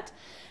 All right.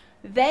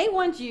 They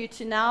want you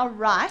to now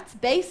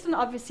write, based on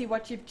obviously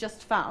what you've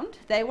just found,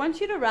 they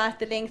want you to write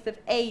the length of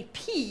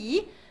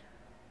AP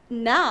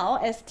now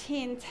as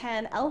 10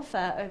 tan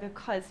alpha over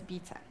cos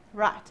beta.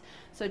 Right.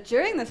 So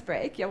during this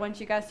break, I want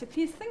you guys to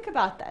please think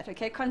about that.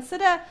 Okay.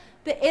 Consider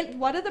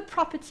what are the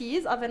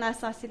properties of an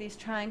isosceles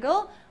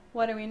triangle?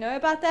 What do we know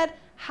about that?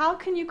 How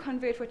can you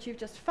convert what you've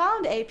just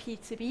found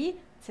AP to be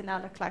to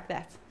now look like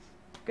that?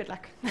 Good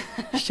luck.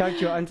 Shout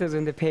your answers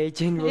on the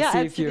page and we'll see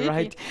if you're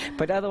right.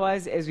 But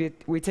otherwise, as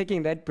we're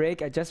taking that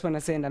break, I just want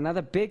to send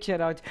another big shout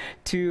out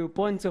to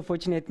Ponzo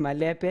Fortunate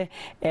Malepe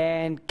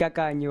and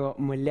Kakanyo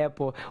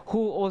Mulepo,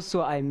 who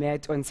also I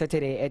met on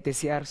Saturday at the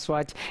CR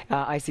SWAT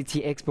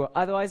ICT Expo.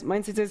 Otherwise,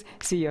 Mindsetters,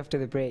 see you after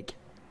the break.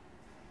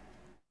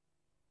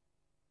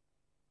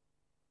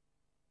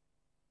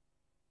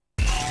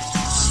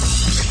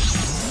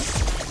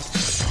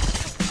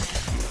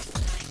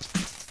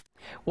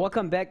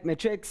 Welcome back,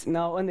 Matrix.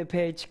 Now on the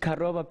page,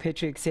 Karoba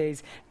Patrick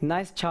says,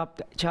 nice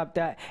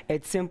chapter.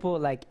 It's simple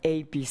like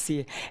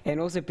ABC. And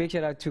also big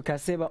shout out to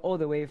Kaseba all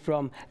the way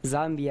from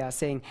Zambia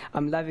saying,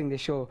 I'm loving the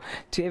show.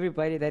 To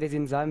everybody that is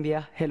in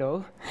Zambia,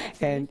 hello.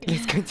 And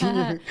let's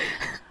continue.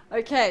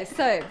 Okay,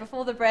 so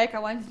before the break, I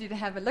wanted you to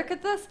have a look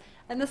at this,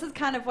 and this is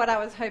kind of what I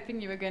was hoping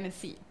you were going to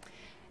see.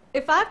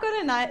 If I've got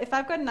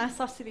an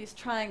isosceles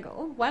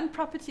triangle, one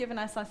property of an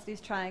isosceles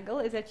triangle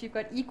is that you've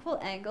got equal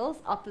angles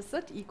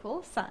opposite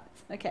equal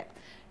sides. Okay,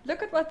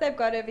 look at what they've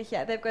got over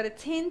here. They've got a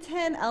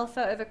tan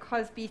alpha over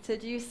cos beta.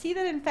 Do you see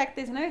that, in fact,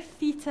 there's no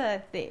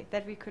theta there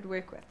that we could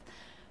work with?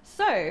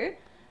 So,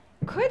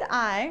 could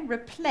I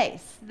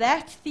replace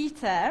that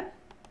theta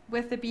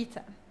with the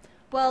beta?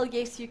 Well,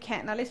 yes, you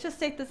can. Now, let's just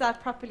set this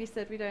out properly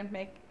so that we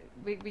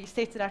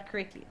set it out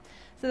correctly.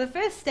 So the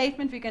first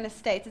statement we're going to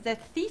state is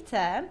that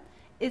theta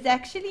is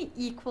actually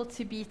equal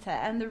to beta.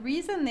 And the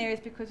reason there is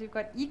because we've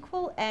got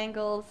equal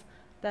angles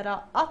that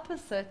are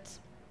opposite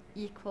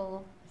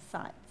equal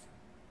sides.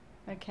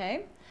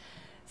 Okay?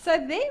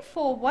 So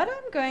therefore, what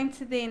I'm going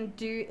to then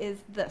do is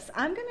this.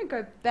 I'm going to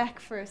go back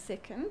for a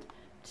second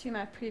to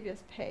my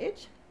previous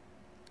page.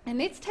 And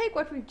let's take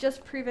what we've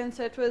just proven.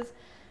 So it was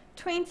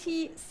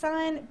 20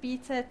 sine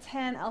beta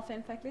tan alpha.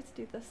 In fact, let's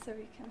do this so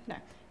we can. No.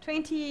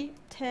 20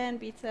 tan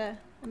beta.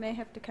 I may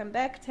have to come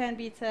back. Tan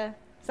beta,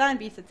 sine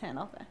beta tan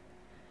alpha.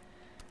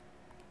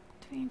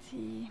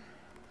 20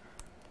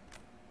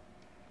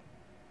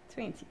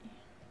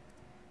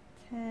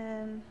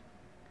 tan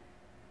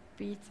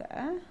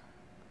beta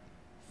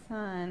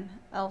sine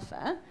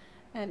alpha,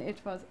 and it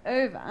was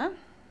over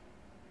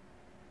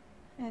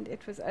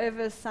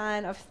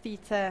sine of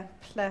theta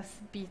plus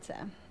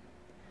beta.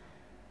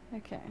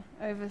 Okay,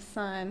 over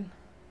sine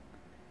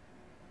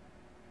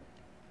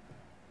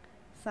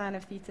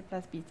of theta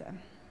plus beta.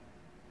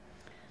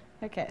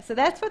 Okay, so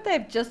that's what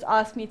they've just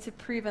asked me to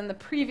prove in the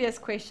previous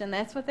question.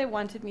 That's what they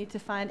wanted me to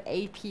find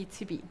AP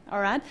to be,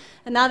 all right?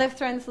 And now they've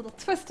thrown this little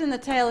twist in the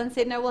tail and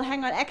said, no, well,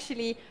 hang on,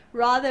 actually,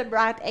 rather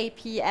write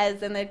AP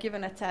as, and they've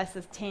given it to us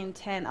as tan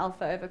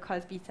alpha over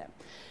cos beta.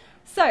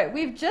 So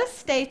we've just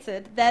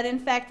stated that, in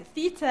fact,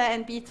 theta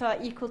and beta are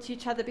equal to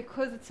each other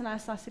because it's an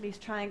isosceles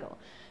triangle.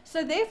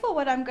 So therefore,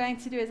 what I'm going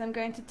to do is I'm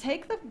going to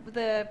take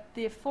the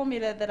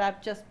formula that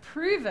I've just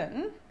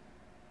proven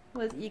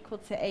was equal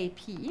to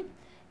AP,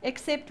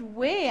 except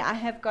where I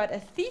have got a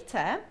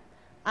theta,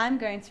 I'm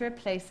going to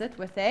replace it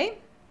with a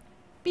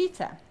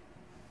beta.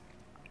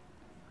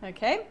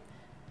 Okay?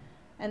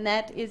 And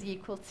that is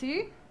equal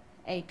to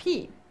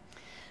AP.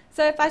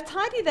 So if I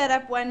tidy that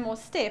up one more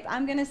step,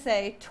 I'm going to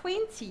say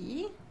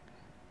 20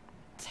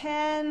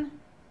 tan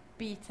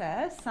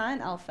beta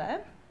sine alpha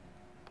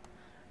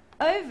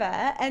over,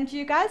 and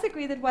you guys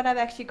agree that what I've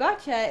actually got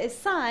here is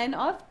sine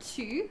of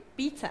 2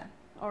 beta.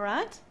 All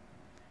right?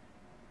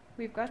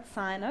 We've got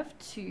sine of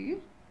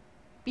 2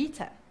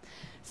 beta.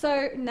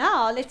 So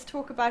now let's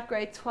talk about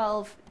grade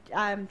 12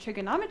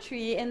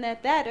 trigonometry, in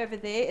that over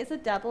there is a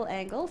double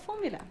angle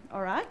formula.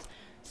 All right?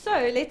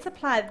 So let's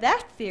apply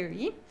that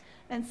theory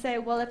and say,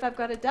 well, if I've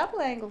got a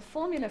double angle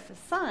formula for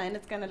sine,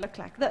 it's going to look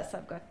like this.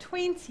 I've got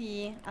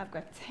 20, I've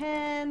got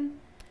tan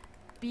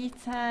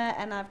beta,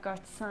 and I've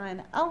got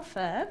sine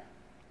alpha,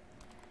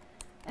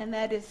 and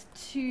that is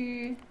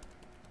 2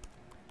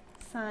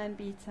 sine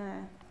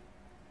beta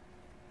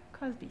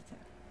cos beta.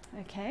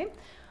 Okay?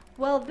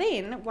 Well,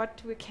 then,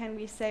 what can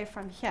we say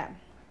from here?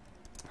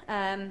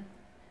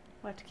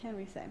 What can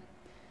we say?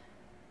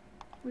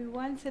 We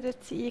wanted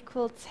it to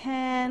equal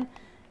tan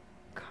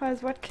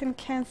cos. What can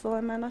cancel?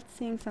 Am I not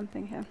seeing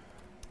something here?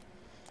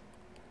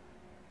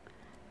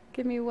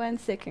 Give me 1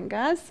 second,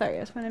 guys. Sorry,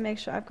 I just want to make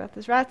sure I've got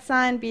this right.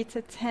 Sine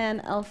beta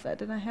tan alpha.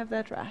 Did I have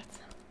that right?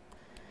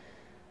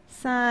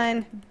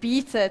 Sine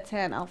beta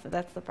tan alpha.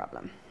 That's the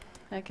problem.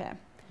 Okay.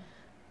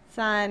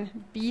 Sine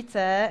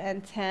beta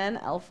and tan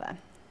alpha.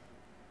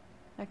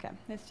 Okay,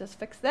 let's just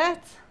fix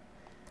that.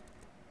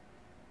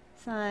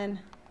 Sine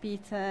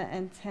beta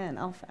and tan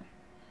alpha.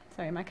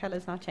 Sorry, my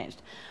color's not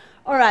changed.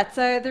 All right,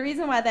 so the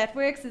reason why that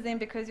works is then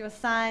because your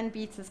sine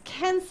betas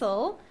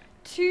cancel.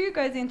 2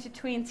 goes into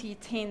 20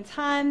 10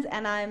 times,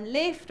 and I'm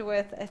left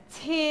with a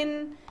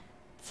 10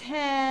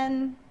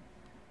 tan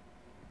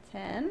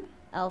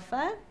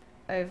alpha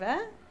over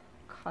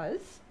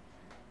cos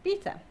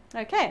beta.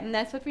 Okay, and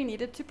that's what we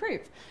needed to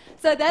prove.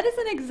 So that is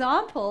an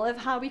example of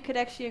how we could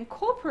actually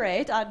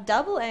incorporate our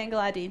double angle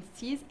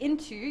identities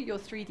into your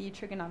 3D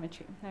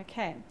trigonometry.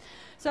 Okay,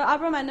 so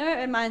Abram, I know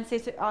a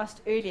mindset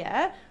asked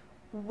earlier,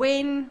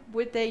 when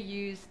would they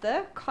use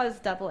the cos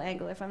double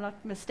angle? If I'm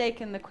not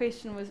mistaken, the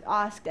question was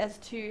asked as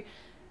to,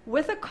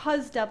 with a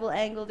cos double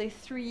angle, there are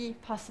 3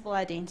 possible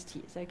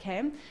identities,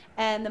 okay?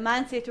 And the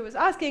mindsetter was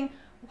asking,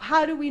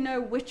 how do we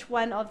know which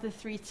one of the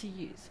 3 to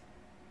use?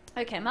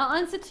 Okay, my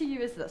answer to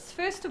you is this.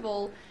 First of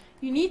all,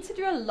 you need to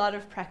do a lot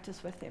of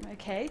practice with them,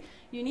 okay?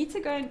 You need to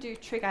go and do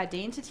trig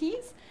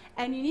identities,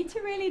 and you need to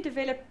really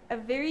develop a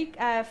very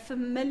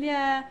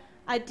familiar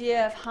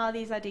idea of how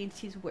these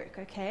identities work,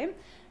 okay?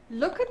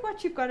 Look at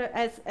what you've got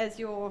as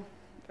your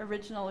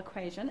original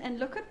equation, and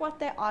look at what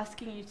they're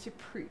asking you to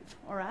prove,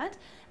 all right?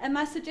 And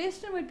my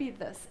suggestion would be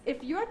this.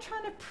 If you're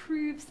trying to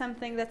prove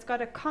something that's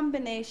got a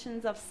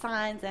combinations of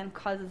sines and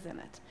coses in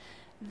it,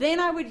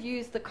 then I would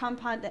use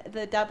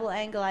the double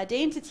angle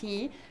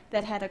identity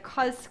that had a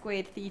cos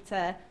squared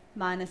theta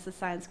minus a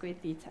sine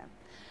squared theta.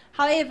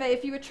 However,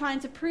 if you were trying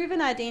to prove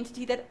an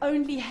identity that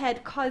only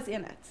had cos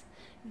in it,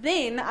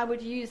 then I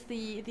would use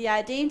the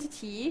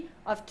identity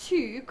of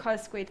 2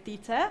 cos squared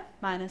theta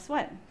minus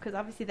 1, because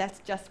obviously that's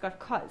just got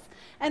cos.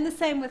 And the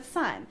same with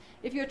sine.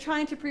 If you're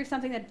trying to prove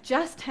something that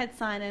just had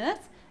sine in it,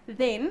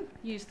 then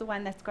use the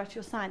one that's got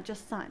your sine,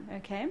 just sine,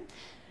 okay?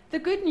 The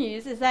good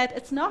news is that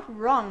it's not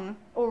wrong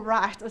or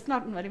right, or it's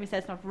not, let me say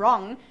it's not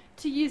wrong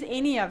to use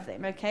any of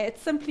them, okay?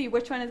 It's simply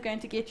which one is going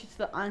to get you to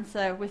the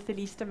answer with the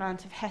least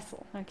amount of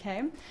hassle,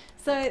 okay?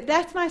 So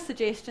that's my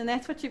suggestion.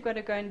 That's what you've got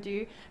to go and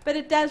do. But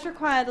it does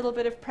require a little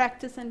bit of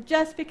practice and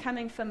just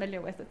becoming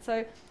familiar with it.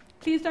 So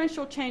please don't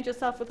shortchange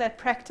yourself with that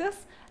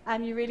practice.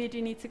 You really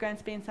do need to go and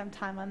spend some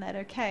time on that,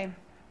 okay?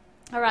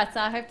 All right, so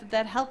I hope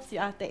that helps you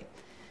out there.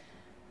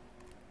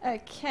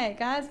 Okay,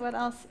 guys, what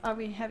else are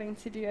we having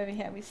to do over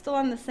here? We're still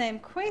on the same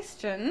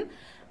question.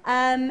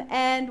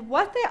 And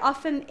what they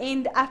often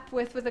end up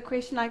with a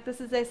question like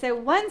this is they say,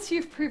 once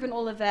you've proven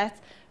all of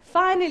that,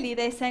 finally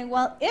they're saying,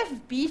 well,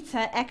 if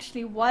beta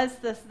actually was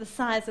the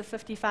size of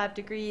 55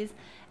 degrees,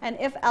 and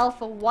if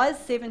alpha was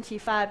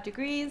 75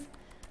 degrees,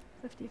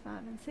 55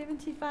 and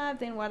 75,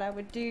 then what I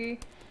would do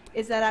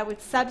is that I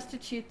would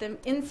substitute them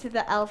into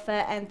the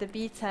alpha and the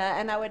beta,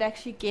 and I would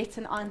actually get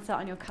an answer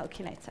on your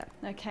calculator.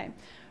 Okay.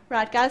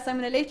 Right, guys, so I'm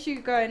going to let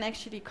you go and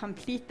actually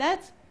complete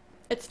that.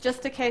 It's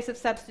just a case of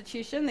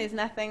substitution. There's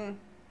nothing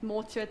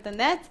more to it than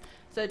that.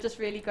 So just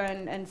really go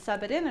and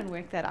sub it in and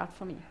work that out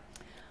for me.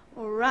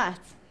 All right.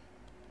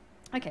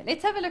 Okay,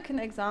 let's have a look at an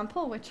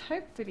example, which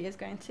hopefully is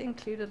going to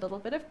include a little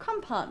bit of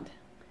compound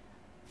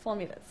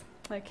formulas.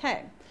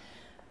 Okay.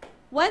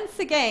 Once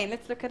again,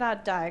 let's look at our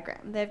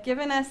diagram. They've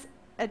given us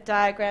a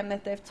diagram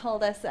that they've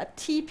told us that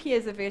TP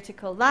is a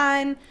vertical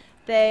line.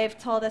 They've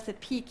told us that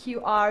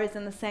PQR is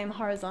in the same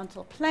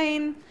horizontal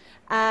plane.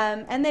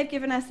 And they've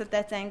given us that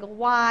that's angle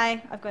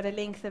Y. I've got a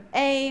length of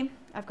A.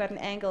 I've got an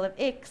angle of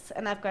X.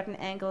 And I've got an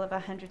angle of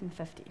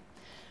 150.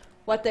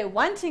 What they're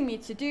wanting me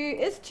to do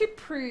is to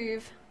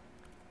prove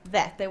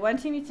that. They're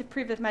wanting me to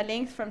prove that my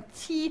length from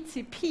T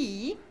to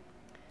P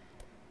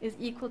is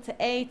equal to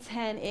A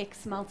tan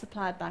X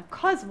multiplied by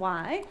cos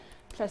Y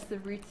plus the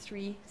root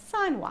 3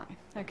 sine Y.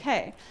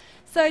 Okay.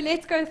 So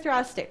let's go through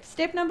our steps.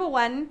 Step number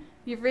 1.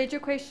 You've read your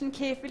question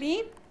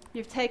carefully.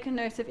 You've taken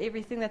note of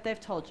everything that they've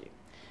told you.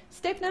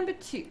 Step number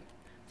 2,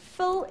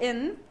 fill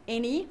in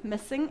any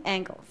missing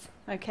angles.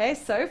 Okay,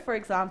 so for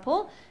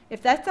example,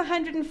 if that's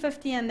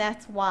 150 and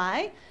that's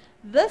Y,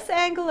 this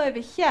angle over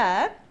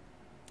here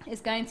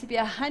is going to be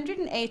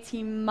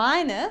 180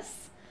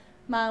 minus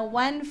my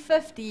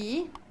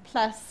 150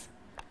 plus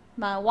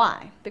my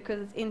Y, because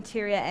it's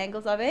interior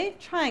angles of a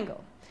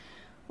triangle,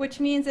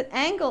 which means that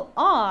angle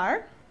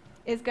R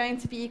is going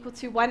to be equal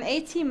to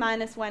 180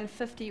 minus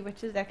 150,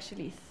 which is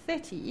actually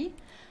 30,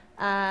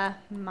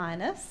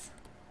 minus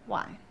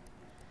Y.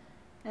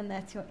 And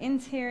that's your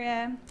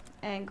interior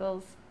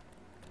angles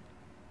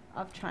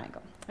of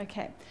triangle.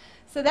 Okay,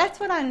 so that's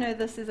what I know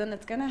this is, and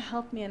it's going to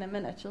help me in a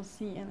minute. You'll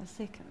see in a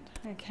second.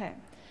 Okay,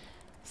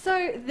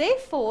 so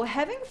therefore,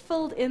 having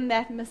filled in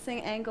that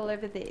missing angle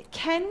over there,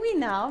 can we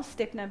now,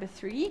 step number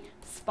 3,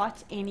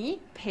 spot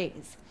any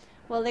pairs?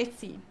 Well, let's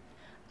see.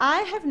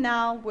 I have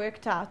now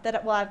worked out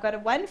that, well, I've got a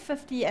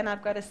 150 and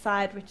I've got a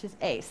side which is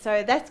A.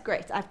 So that's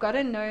great. I've got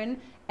a known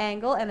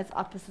angle and its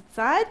opposite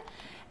side.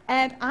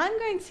 And I'm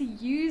going to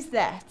use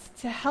that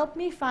to help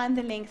me find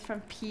the length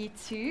from P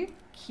to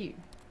Q.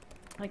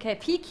 Okay,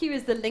 PQ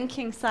is the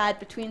linking side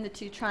between the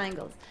two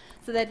triangles.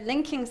 So that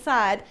linking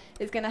side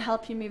is going to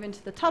help you move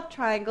into the top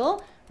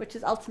triangle, which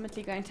is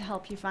ultimately going to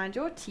help you find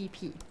your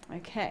TP.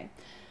 Okay.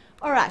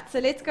 All right, so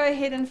let's go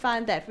ahead and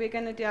find that. We're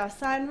going to do our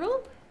sine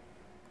rule.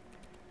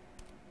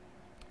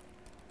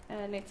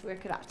 And let's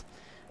work it out.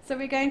 So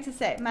we're going to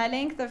say my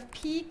length of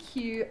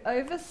PQ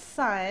over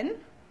sine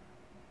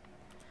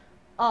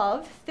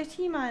of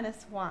 30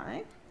 minus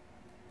Y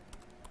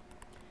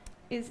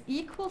is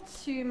equal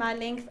to my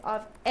length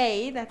of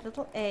A, that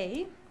little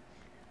A,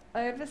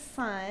 over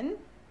sine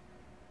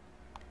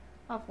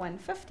of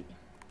 150.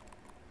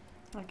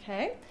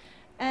 Okay,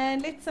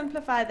 and let's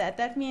simplify that.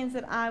 That means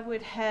that I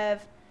would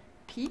have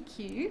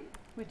PQ,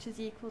 which is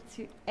equal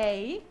to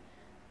A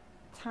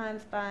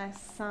times by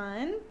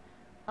sine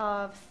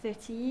of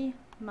 30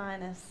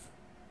 minus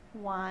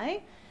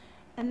Y,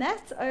 and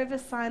that's over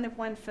sine of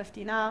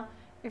 150. Now,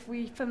 if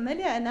we're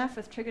familiar enough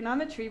with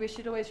trigonometry, we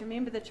should always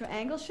remember that your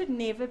angle should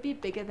never be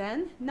bigger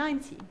than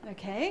 90,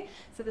 okay?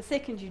 So the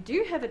second you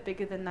do have it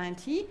bigger than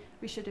 90,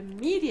 we should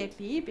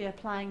immediately be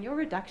applying your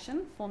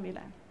reduction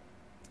formula.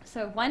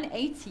 So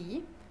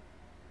 180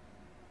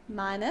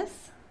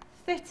 minus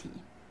 30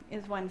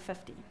 is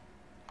 150.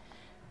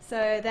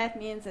 So that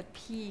means that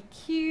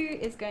PQ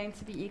is going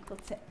to be equal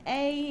to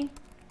A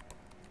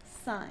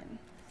sine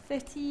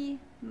 30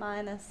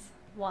 minus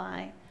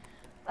Y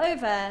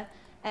over,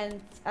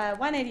 and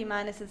 180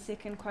 minus the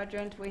second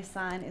quadrant where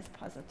sine is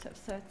positive,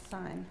 so it's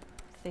sine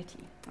 30.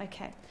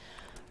 Okay,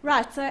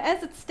 right, so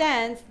as it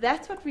stands,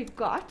 that's what we've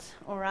got,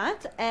 all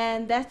right,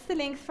 and that's the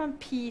length from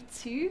P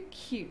to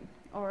Q,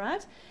 all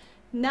right.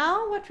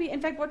 Now what we're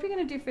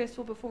going to do first of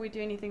all before we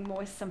do anything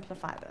more is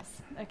simplify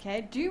this.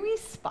 Okay, do we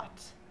spot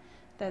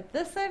that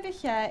this over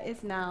here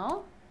is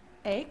now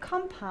a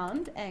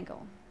compound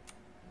angle?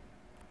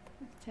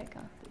 Let's take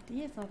out the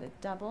D. It's not a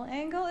double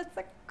angle, it's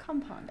a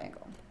compound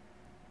angle.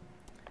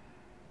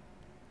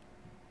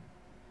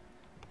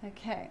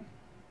 Okay.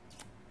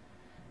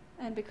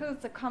 And because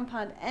it's a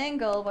compound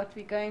angle, what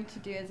we're going to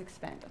do is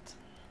expand it.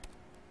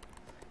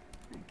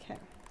 Okay.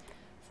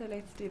 So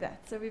let's do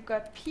that. So we've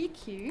got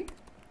PQ,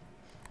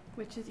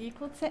 which is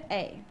equal to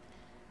A.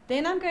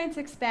 Then I'm going to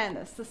expand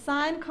this. The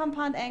sine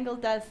compound angle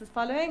does the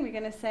following. We're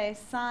going to say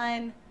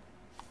sine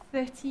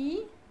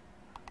 30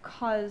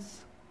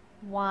 cos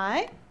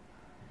y.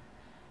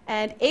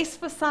 And S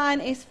for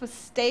sine, S for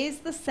stays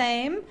the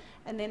same.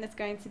 And then it's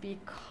going to be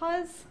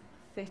cos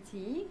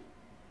 30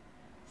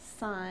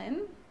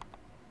 sine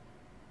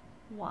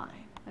y.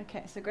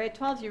 Okay, so grade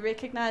 12, you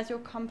recognize your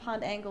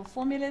compound angle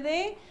formula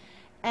there.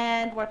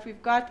 And what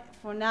we've got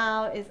for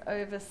now is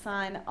over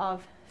sine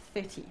of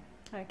 30.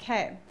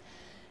 Okay.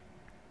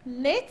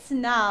 Let's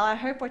now, I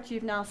hope what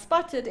you've now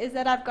spotted is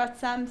that I've got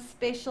some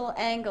special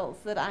angles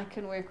that I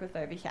can work with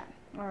over here.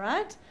 All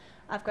right?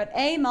 I've got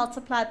A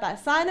multiplied by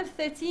sine of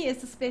 30 is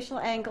the special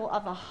angle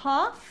of a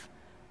half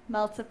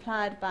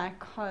multiplied by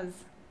cos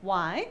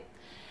y.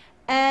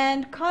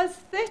 And cos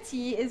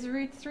 30 is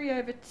root 3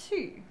 over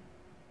 2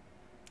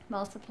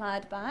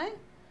 multiplied by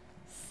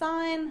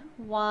sine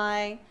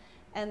y.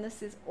 And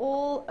this is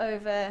all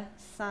over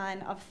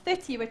sine of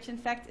 30, which in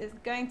fact is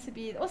going to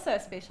be also a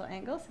special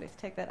angle. So let's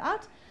take that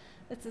out.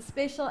 It's a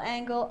special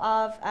angle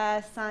of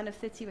sine of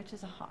 30, which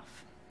is a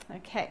half.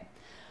 Okay.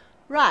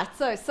 Right,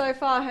 so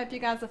far I hope you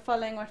guys are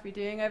following what we're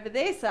doing over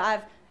there. So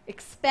I've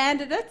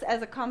expanded it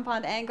as a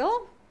compound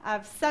angle.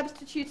 I've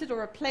substituted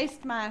or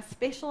replaced my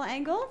special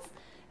angles.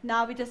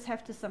 Now we just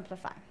have to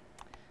simplify.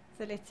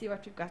 So let's see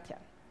what we've got here.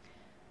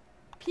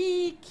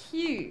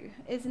 PQ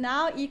is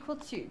now equal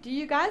to, do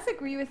you guys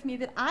agree with me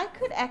that I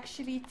could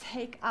actually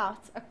take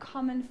out a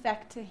common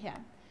factor here?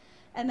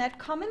 And that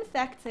common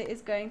factor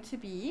is going to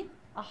be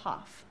a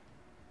half.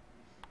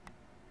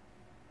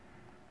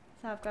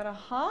 So I've got a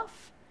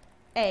half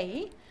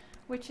A,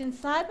 which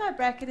inside my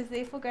bracket is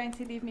therefore going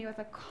to leave me with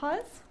a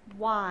cos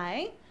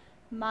y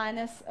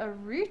minus a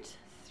root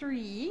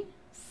 3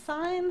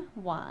 sine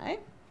y.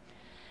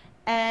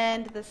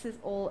 And this is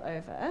all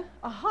over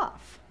a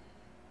half.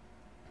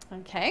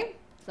 Okay,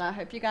 so I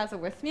hope you guys are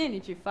with me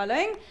and you're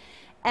following.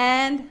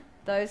 And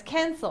those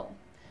cancel.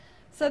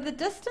 So the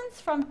distance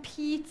from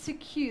P to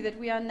Q that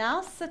we are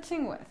now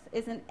sitting with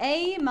is an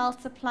A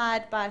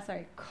multiplied by,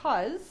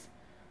 cos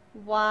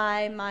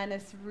y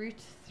minus root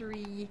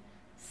 3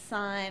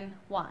 sine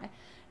y.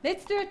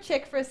 Let's do a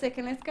check for a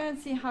second. Let's go and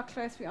see how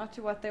close we are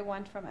to what they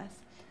want from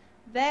us.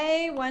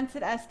 They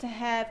wanted us to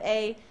have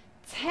a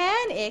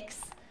tan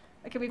x.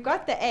 Okay, we've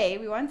got the A,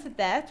 we wanted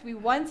that. We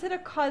wanted a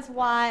cos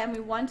y, and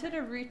we wanted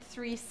a root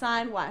 3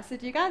 sine y. So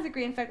do you guys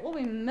agree? In fact, all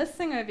we're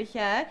missing over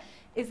here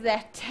is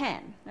that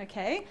tan,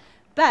 okay?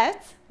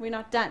 But we're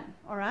not done,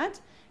 all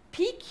right?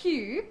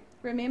 PQ,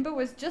 remember,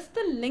 was just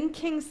the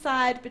linking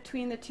side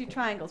between the two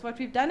triangles. What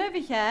we've done over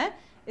here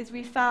is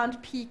we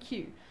found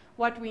PQ.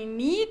 What we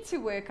need to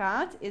work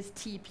out is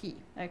TP,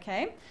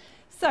 okay?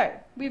 So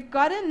we've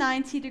got a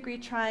 90-degree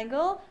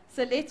triangle.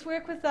 So let's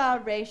work with our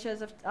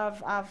ratios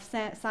of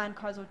sine,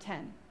 cos, or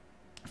tan.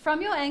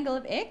 From your angle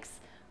of x,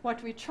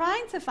 what we're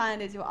trying to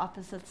find is your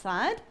opposite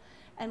side.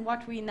 And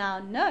what we now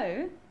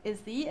know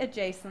is the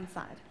adjacent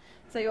side.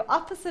 So your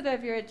opposite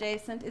over your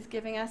adjacent is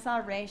giving us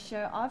our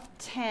ratio of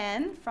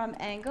tan from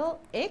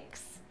angle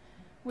x,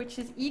 which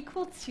is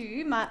equal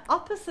to my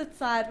opposite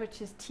side,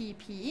 which is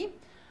TP,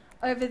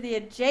 over the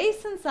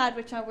adjacent side,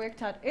 which I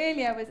worked out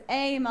earlier, was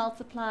A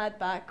multiplied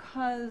by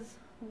cos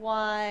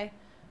y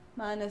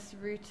minus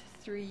root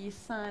 3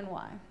 sine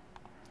y.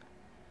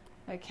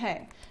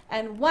 Okay,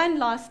 and one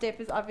last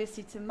step is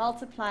obviously to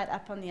multiply it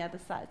up on the other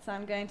side. So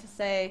I'm going to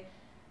say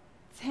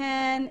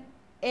tan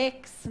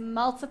x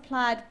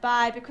multiplied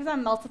by, because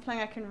I'm multiplying,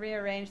 I can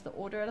rearrange the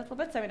order a little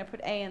bit. So I'm going to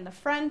put A in the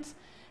front,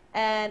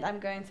 and I'm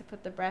going to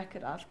put the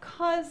bracket of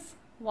cos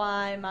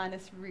y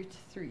minus root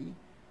 3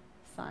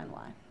 sine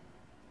y.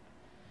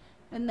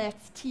 And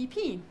that's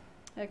TP.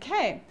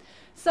 Okay,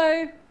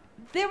 so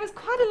there was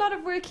quite a lot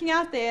of working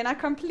out there, and I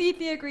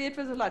completely agree it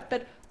was a lot.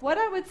 But what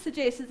I would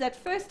suggest is that,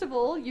 first of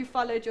all, you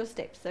followed your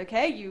steps,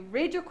 okay? You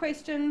read your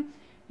question,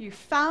 you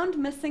found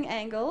missing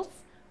angles.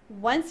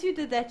 Once you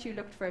did that, you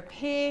looked for a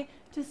pair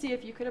to see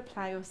if you could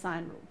apply your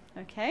sine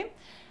rule, okay?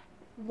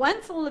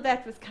 Once all of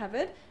that was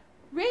covered,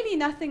 really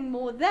nothing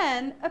more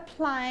than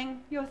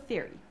applying your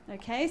theory,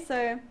 okay?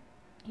 So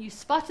you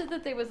spotted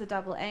that there was a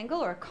double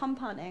angle, or a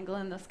compound angle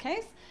in this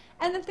case,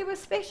 and that there were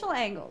special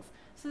angles.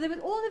 So there was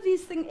all of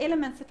these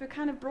elements that were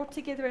kind of brought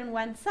together in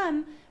one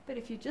sum, but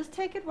if you just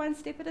take it one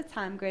step at a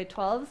time, grade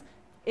 12s,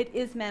 it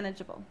is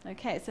manageable.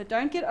 Okay, so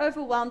don't get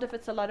overwhelmed if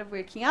it's a lot of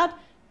working out,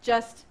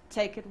 just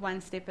take it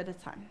one step at a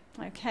time.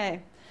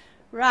 Okay,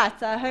 right,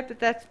 so I hope that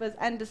that was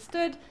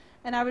understood,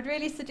 and I would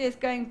really suggest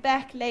going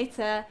back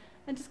later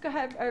and just go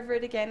over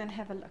it again and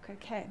have a look,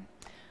 okay.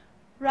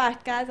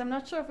 Right, guys, I'm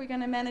not sure if we're going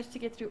to manage to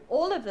get through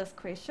all of this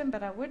question,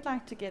 but I would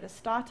like to get a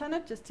start on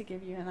it just to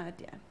give you an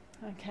idea.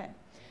 Okay.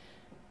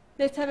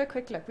 Let's have a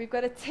quick look. We've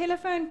got a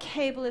telephone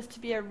cable is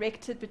to be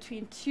erected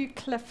between two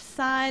cliff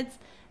sides,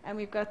 and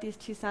we've got these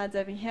two sides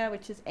over here,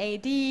 which is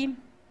AD,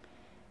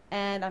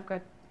 and I've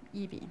got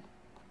EB.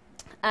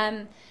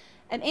 An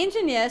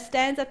engineer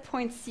stands at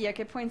point C.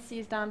 Okay, point C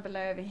is down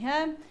below over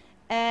here,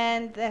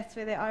 and that's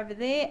where they are over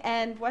there.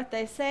 And what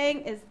they're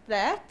saying is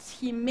that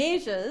he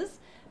measures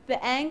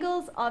the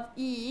angles of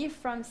E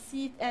from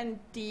C and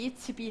D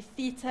to be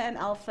theta and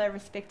alpha,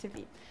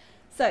 respectively.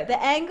 So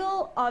the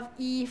angle of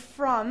E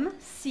from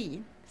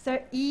C.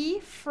 So E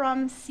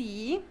from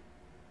C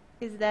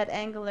is that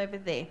angle over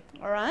there,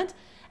 all right?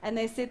 And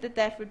they said that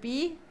that would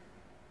be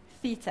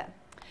theta.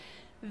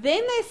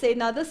 Then they said,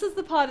 now this is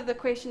the part of the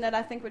question that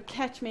I think would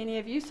catch many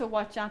of you, so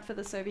watch out for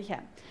this over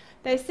here.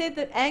 They said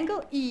that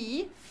angle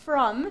E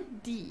from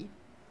D,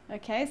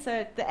 okay,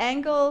 so the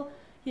angle,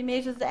 he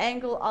measures the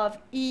angle of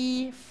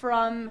E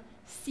from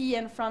C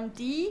and from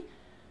D.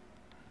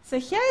 So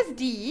here's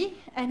D,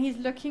 and he's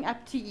looking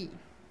up to E,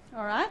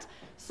 all right?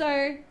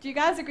 So do you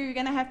guys agree we're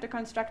going to have to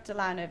construct a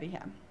line over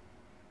here?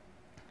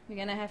 We're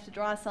going to have to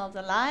draw ourselves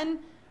a line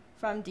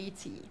from D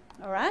to E,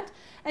 all right?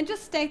 And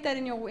just state that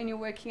in your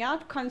working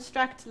out,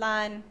 construct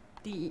line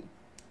DE,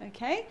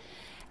 okay?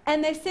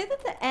 And they said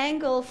that the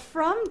angle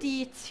from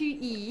D to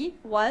E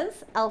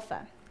was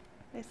alpha.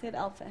 They said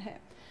alpha here.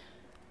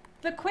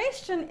 The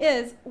question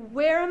is,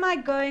 where am I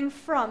going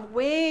from?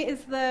 Where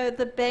is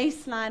the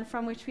baseline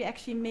from which we're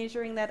actually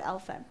measuring that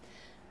alpha?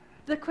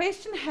 The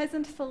question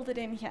hasn't filled it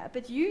in here,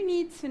 but you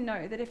need to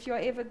know that if you're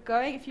ever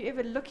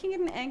looking at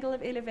an angle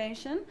of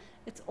elevation,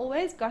 it's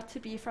always got to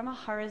be from a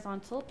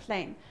horizontal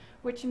plane,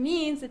 which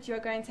means that you're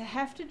going to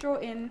have to draw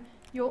in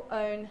your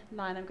own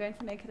line. I'm going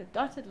to make it a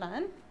dotted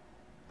line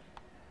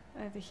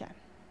over here.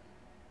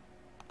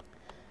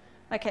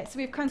 Okay, so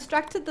we've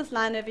constructed this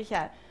line over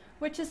here,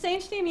 which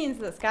essentially means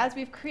this, guys.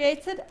 We've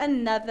created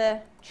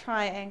another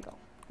triangle,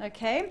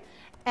 okay?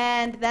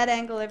 And that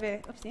angle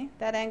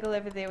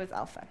over there was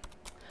alpha.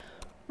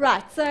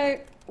 Right, so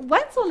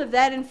once all of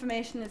that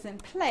information is in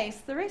place,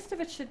 the rest of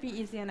it should be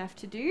easy enough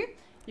to do.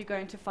 You're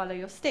going to follow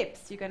your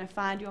steps. You're going to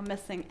find your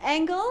missing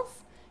angles.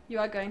 You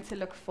are going to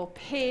look for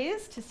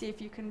pairs to see if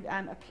you can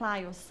apply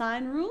your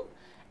sine rule.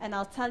 And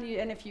I'll tell you,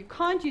 and if you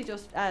can't use your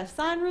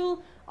sine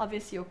rule,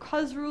 obviously your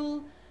cos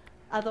rule,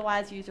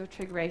 otherwise use your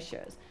trig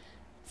ratios.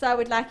 So I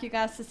would like you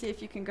guys to see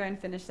if you can go and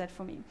finish that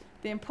for me.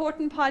 The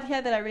important part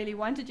here that I really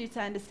wanted you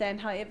to understand,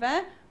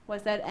 however,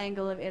 was that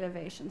angle of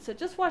elevation. So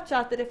just watch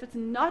out that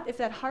if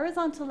that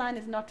horizontal line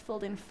is not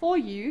filled in for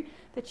you,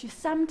 that you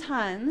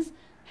sometimes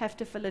have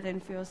to fill it in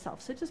for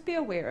yourself. So just be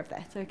aware of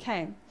that,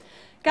 okay?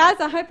 Guys,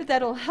 I hope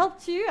that all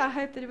helped you. I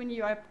hope that when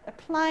you are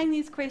applying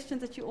these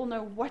questions that you all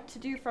know what to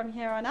do from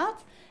here on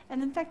out.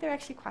 And in fact, they're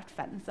actually quite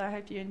fun, so I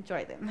hope you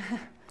enjoy them.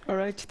 All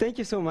right, thank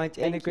you so much.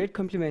 And a great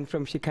compliment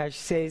from Shikash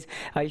says,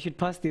 you should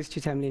pass this to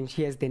Tamlin.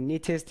 She has the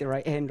neatest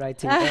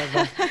handwriting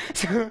ever.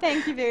 So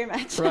thank you very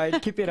much. Right,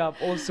 keep it up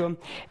also.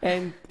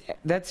 And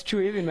that's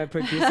true, even my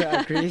producer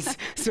agrees.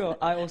 So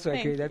I also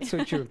agree, that's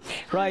so true.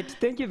 Right,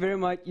 thank you very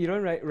much. You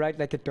don't write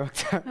like a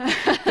doctor.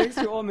 Thanks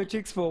to all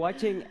matrix for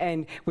watching,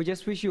 and we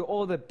just wish you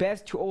all the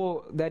best to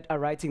all that are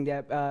writing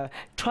their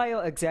trial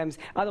exams.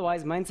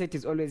 Otherwise, Mindset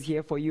is always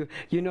here for you.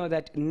 You know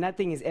that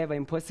nothing is ever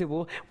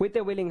impossible with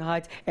a willing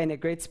heart and a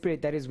great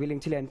spirit that is willing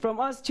to learn. From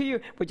us to you,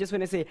 we just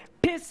want to say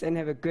peace and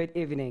have a good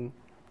evening.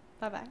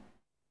 Bye-bye.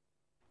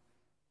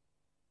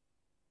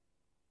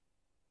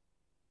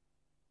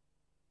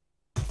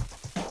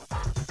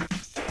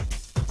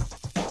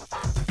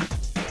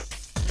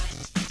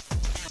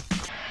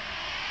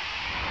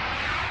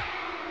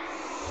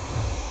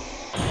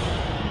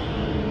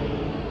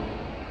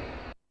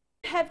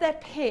 Have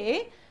that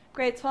pair,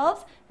 grade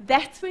 12s,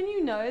 that's when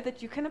you know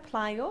that you can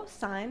apply your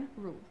sine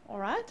rule, all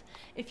right?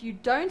 If you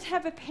don't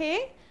have a pair,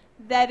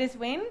 that is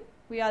when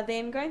we are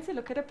then going to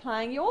look at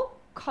applying your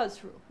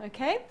cos rule,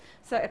 okay?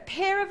 So a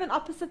pair of an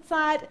opposite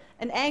side,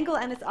 an angle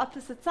and its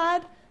opposite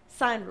side,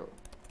 sine rule.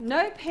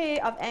 No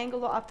pair of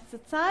angle or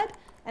opposite side,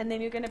 and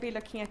then you're going to be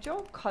looking at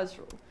your cos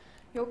rule.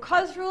 Your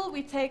cos rule,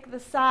 we take the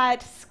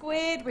side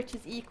squared, which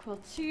is equal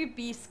to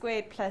b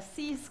squared plus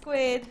c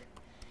squared,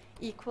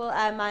 equal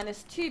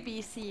minus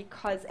 2bc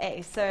cos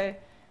A. So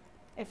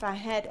if I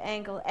had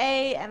angle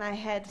A and I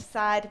had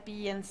side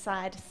B and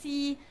side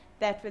C,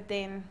 that would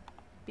then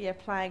be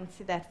applying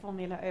to that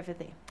formula over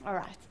there. All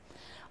right.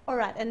 All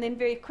right, and then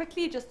very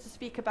quickly, just to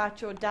speak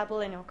about your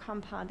double and your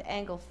compound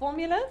angle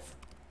formulas.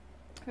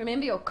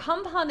 Remember your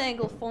compound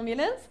angle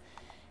formulas.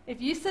 If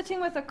you're sitting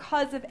with a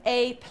cos of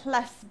A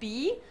plus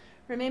B,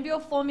 remember your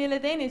formula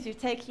then is you're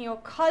taking your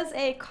cos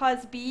A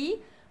cos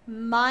B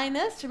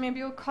minus, remember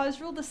your cos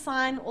rule, the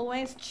sign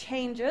always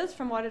changes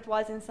from what it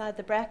was inside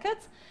the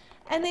brackets,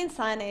 and then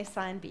sine A,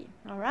 sine B.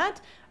 All right?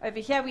 Over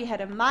here we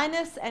had a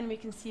minus, and we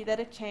can see that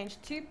it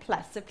changed to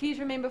plus. So please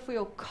remember for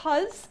your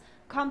cos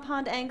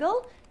compound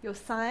angle, your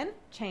sign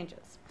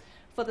changes.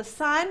 For the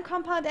sine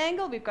compound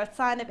angle, we've got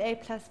sine of A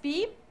plus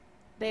B,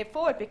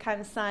 Therefore, it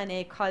becomes sine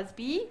A cos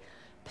B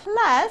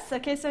plus,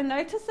 okay, so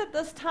notice that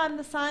this time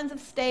the signs have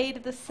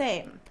stayed the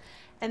same.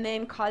 And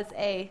then cos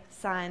A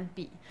sine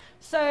B.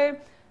 So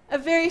a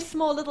very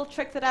small little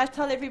trick that I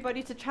tell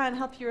everybody to try and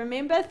help you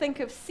remember. Think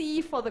of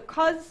C for the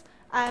cos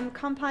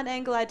compound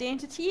angle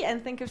identity,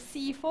 and think of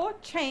C for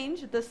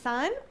change the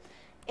sign.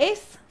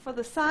 S for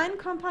the sine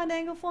compound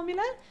angle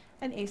formula,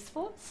 and S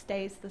for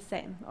stays the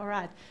same. All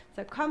right.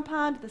 So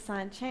compound, the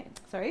sign change.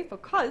 Sorry, for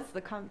cos,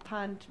 the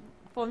compound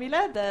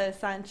formula, the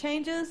sign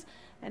changes,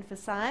 and for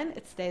sine,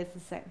 it stays the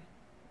same.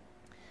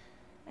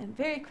 And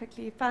very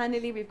quickly,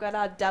 finally, we've got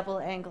our double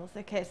angles.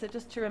 Okay, so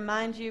just to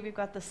remind you,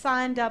 we've got the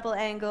sine double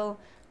angle,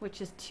 which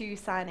is 2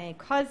 sine A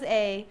cos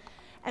A.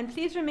 And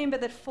please remember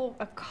that for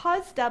a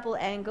cos double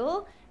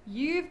angle,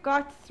 you've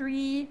got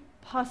 3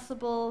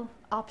 possible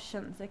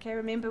options. Okay,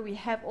 remember we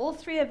have all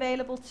 3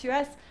 available to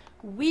us.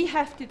 We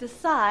have to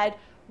decide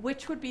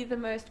which would be the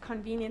most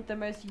convenient, the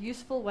most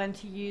useful one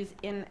to use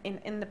in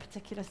the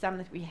particular sum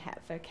that we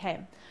have. Okay.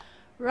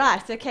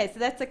 Right, okay, so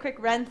that's a quick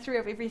run through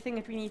of everything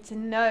that we need to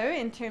know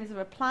in terms of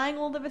applying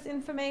all of this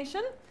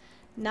information.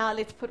 Now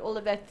let's put all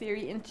of that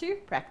theory into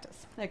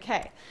practice.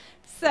 Okay,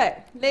 so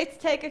let's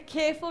take a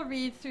careful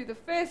read through the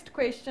first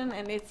question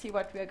and let's see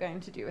what we're going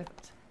to do with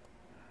it.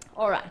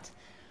 All right,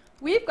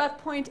 we've got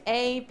point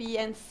A, B,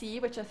 and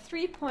C, which are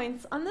 3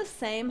 points on the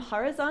same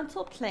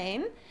horizontal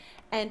plane,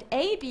 and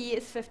AB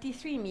is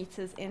 53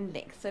 meters in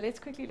length. So let's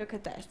quickly look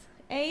at that.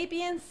 A,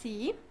 B, and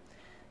C.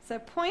 So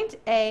point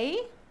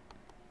A,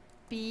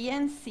 B,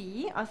 and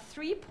C are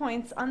 3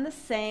 points on the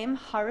same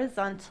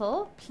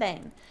horizontal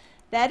plane.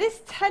 That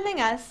is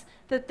telling us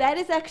that that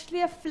is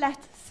actually a flat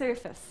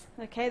surface,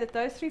 okay? That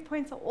those 3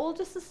 points are all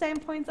just the same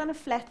points on a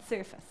flat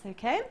surface,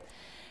 okay?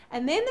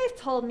 And then they've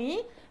told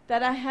me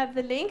that I have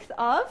the length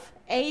of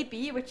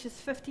AB, which is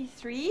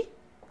 53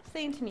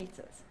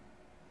 centimeters.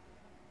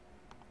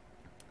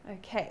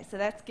 Okay, so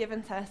that's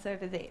given to us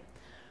over there.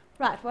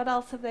 Right, what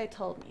else have they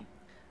told me?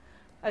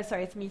 Oh,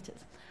 sorry, it's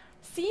meters.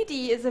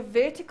 CD is a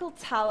vertical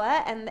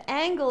tower, and the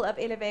angle of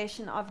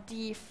elevation of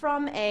D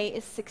from A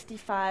is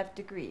 65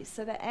 degrees.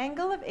 So the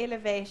angle of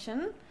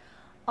elevation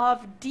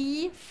of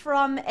D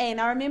from A.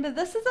 Now remember,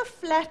 this is a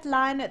flat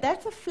line.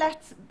 That's a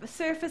flat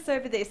surface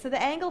over there. So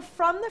the angle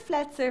from the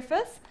flat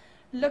surface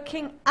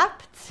looking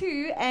up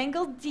to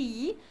angle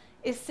D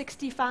is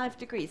 65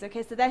 degrees.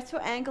 Okay, so that's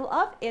your angle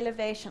of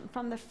elevation.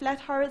 From the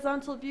flat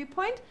horizontal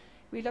viewpoint,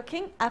 we're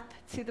looking up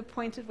to the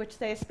point at which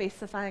they're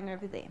specifying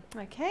over there.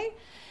 Okay?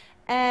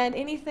 And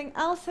anything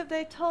else have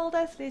they told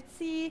us? Let's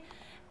see.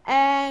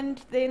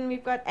 And then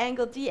we've got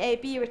angle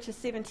DAB, which is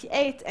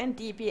 78, and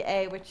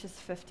DBA, which is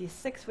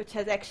 56, which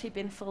has actually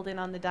been filled in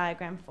on the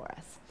diagram for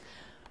us.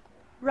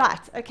 Right,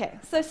 okay.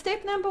 So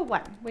step number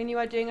 1, when you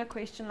are doing a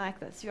question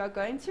like this, you are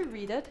going to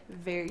read it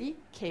very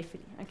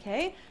carefully,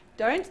 okay?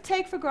 Don't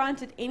take for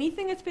granted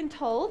anything that's been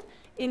told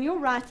in your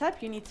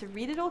write-up. You need to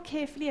read it all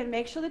carefully and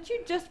make sure that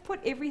you just put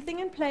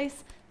everything in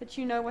place, that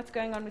you know what's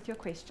going on with your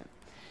question.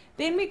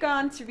 Then we go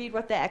on to read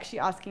what they're actually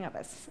asking of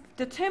us.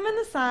 Determine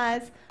the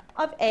size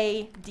of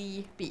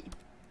ADB.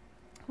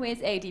 Where's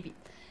ADB?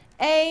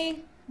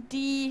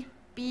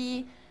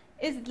 ADB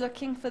is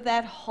looking for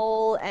that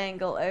whole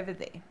angle over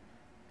there.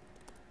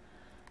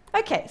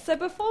 Okay, so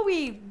before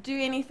we do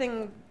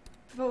anything,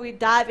 before we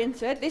dive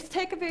into it, let's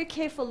take a very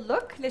careful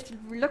look. Let's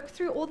look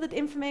through all the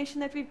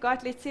information that we've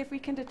got. Let's see if we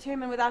can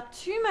determine without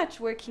too much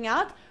working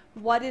out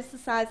what is the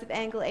size of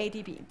angle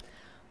ADB.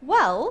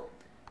 Well,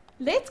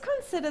 let's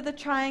consider the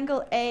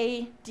triangle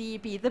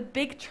ADB, the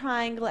big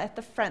triangle at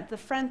the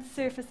front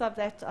surface of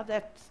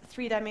that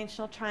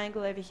three-dimensional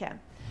triangle over here.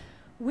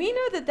 We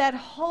know that that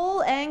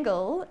whole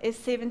angle is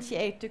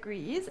 78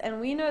 degrees, and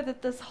we know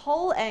that this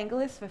whole angle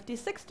is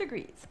 56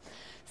 degrees.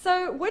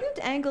 So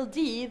wouldn't angle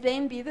D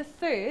then be the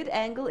third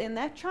angle in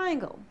that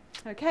triangle?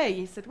 Okay,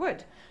 yes it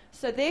would.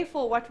 So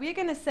therefore what we're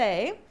going to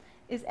say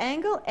is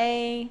angle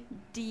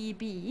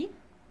ADB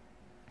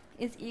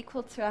is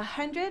equal to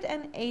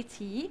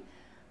 180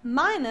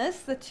 minus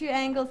the 2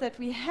 angles that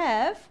we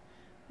have,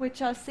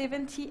 which are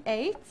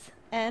 78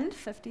 and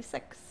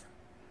 56.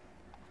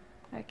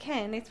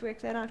 Okay, and let's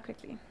work that out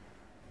quickly.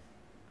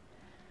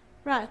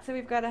 Right, so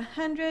we've got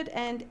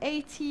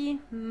 180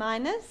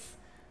 minus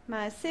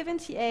my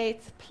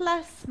 78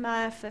 plus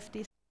my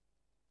 56.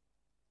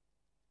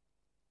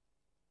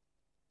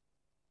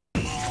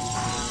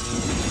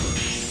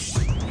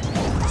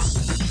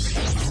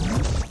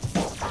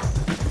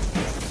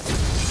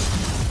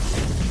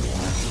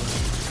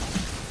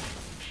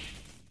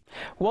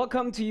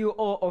 Welcome to you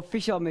all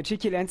official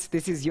matriculants.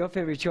 This is your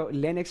favorite show,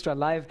 Learn Extra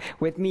Live,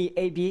 with me,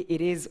 AB. It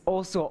is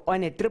also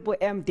on a Triple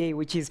M day,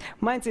 which is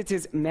Mindset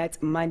is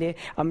Math Monday.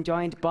 I'm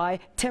joined by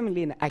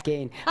Temlin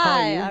again.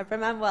 Hi,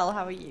 Abram. I'm well.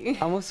 How are you?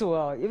 I'm also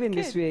well. Even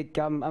good. This week,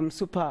 I'm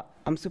super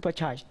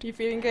charged. You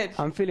feeling good?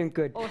 I'm feeling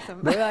good.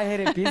 Awesome. Though I had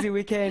a busy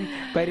weekend,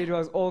 but it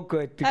was all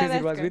good because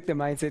it was good with the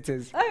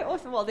Mindsetters. Oh,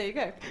 awesome. Well, there you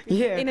go.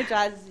 Yeah.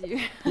 Energizes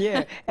you.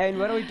 Yeah. And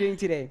what are we doing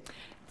today?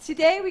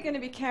 Today we're going to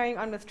be carrying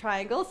on with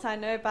triangles. So I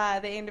know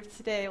by the end of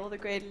today all the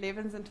grade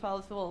 11s and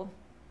 12s will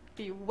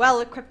be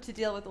well equipped to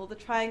deal with all the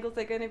triangles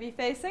they're going to be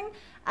facing.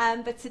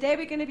 But today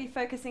we're going to be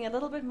focusing a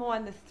little bit more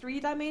on the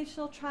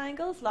three-dimensional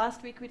triangles.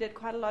 Last week we did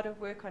quite a lot of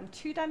work on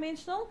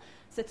two-dimensional.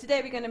 So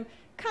today we're going to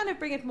kind of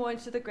bring it more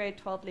into the grade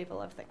 12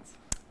 level of things.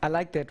 I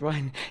like that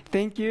one.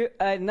 Thank you.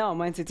 Now,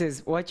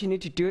 Mindsetters, what you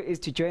need to do is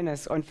to join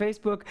us on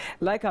Facebook,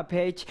 like our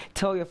page,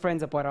 tell your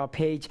friends about our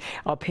page.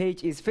 Our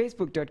page is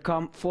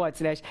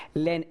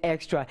facebook.com/Learn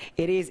Xtra.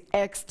 It is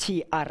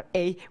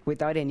Xtra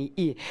without any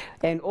E.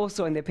 And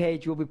also on the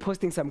page, we'll be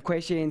posting some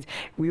questions.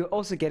 We will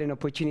also get an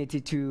opportunity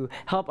to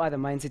help other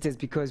Mindsetters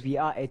because we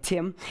are a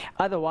team.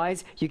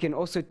 Otherwise, you can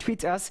also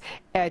tweet us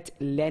at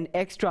Learn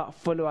Xtra.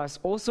 Follow us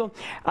also.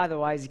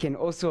 Otherwise, you can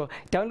also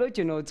download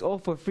your notes all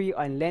for free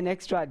on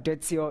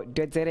learnextra.co.za/live.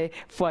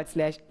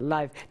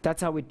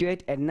 That's how we do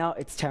it, and now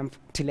it's time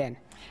to learn.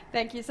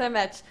 Thank you so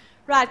much.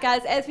 Right,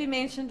 guys, as we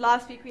mentioned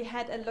last week, we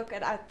had a look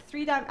at our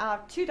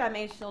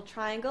two-dimensional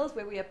triangles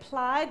where we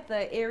applied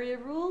the area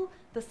rule,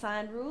 the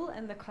sine rule,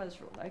 and the cos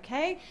rule,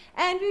 okay?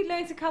 And we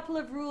learned a couple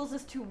of rules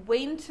as to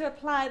when to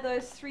apply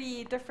those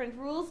three different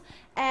rules.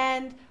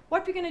 And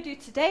what we're going to do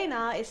today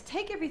now is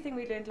take everything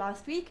we learned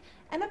last week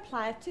and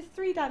apply it to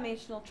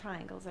three-dimensional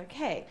triangles,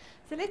 okay?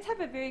 So let's have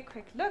a very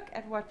quick look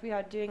at what we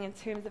are doing in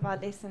terms of our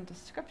lesson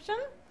description.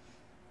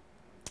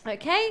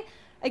 Okay,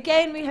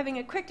 again, we're having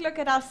a quick look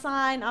at our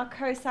sine, our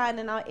cosine,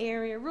 and our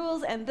area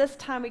rules, and this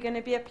time we're going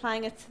to be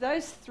applying it to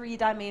those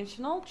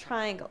three-dimensional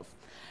triangles.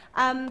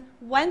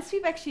 Once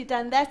we've actually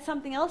done that,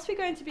 something else we're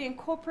going to be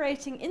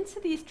incorporating into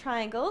these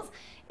triangles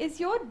is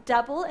your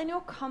double and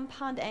your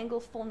compound angle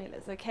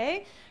formulas,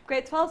 okay?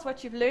 Grade 12,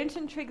 what you've learned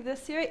in Trig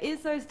this year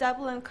is those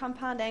double and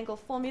compound angle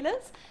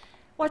formulas.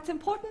 What's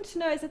important to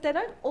know is that they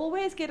don't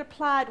always get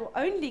applied or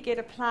only get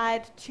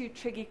applied to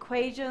trig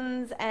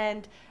equations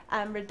and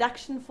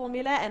reduction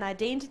formula and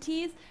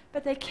identities,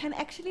 but they can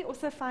actually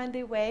also find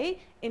their way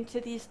into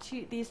these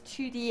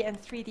 2D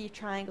and 3D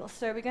triangles.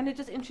 So we're going to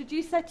just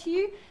introduce that to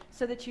you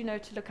so that you know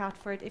to look out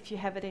for it if you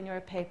have it in your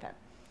paper.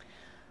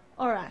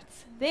 All right,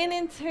 then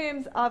in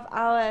terms of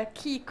our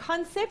key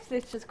concepts,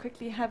 let's just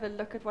quickly have a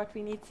look at what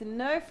we need to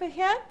know for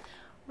here.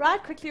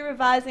 Right, quickly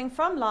revising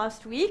from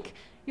last week,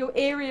 your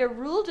area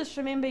rule, just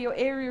remember your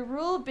area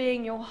rule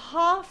being your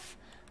half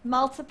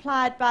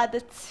multiplied by the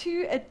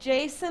two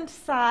adjacent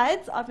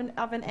sides of an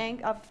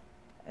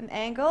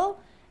angle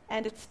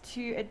and its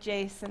two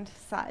adjacent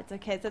sides.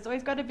 Okay, so it's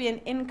always got to be an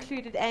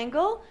included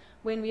angle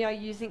when we are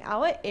using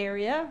our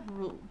area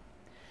rule.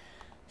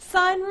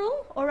 Sine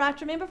rule, all right,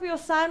 remember for your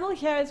sine rule,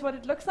 here is what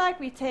it looks like.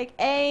 We take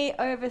A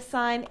over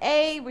sine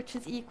A, which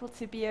is equal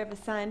to B over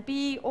sine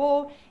B,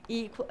 or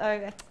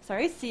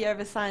C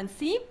over sine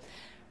C.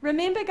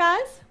 Remember,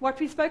 guys, what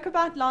we spoke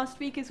about last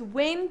week is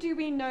when do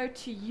we know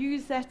to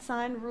use that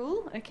sine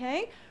rule,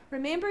 okay?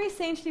 Remember,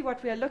 essentially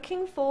what we are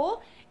looking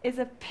for is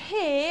a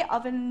pair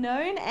of a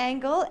known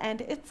angle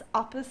and its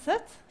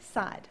opposite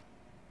side.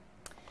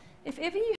 If ever you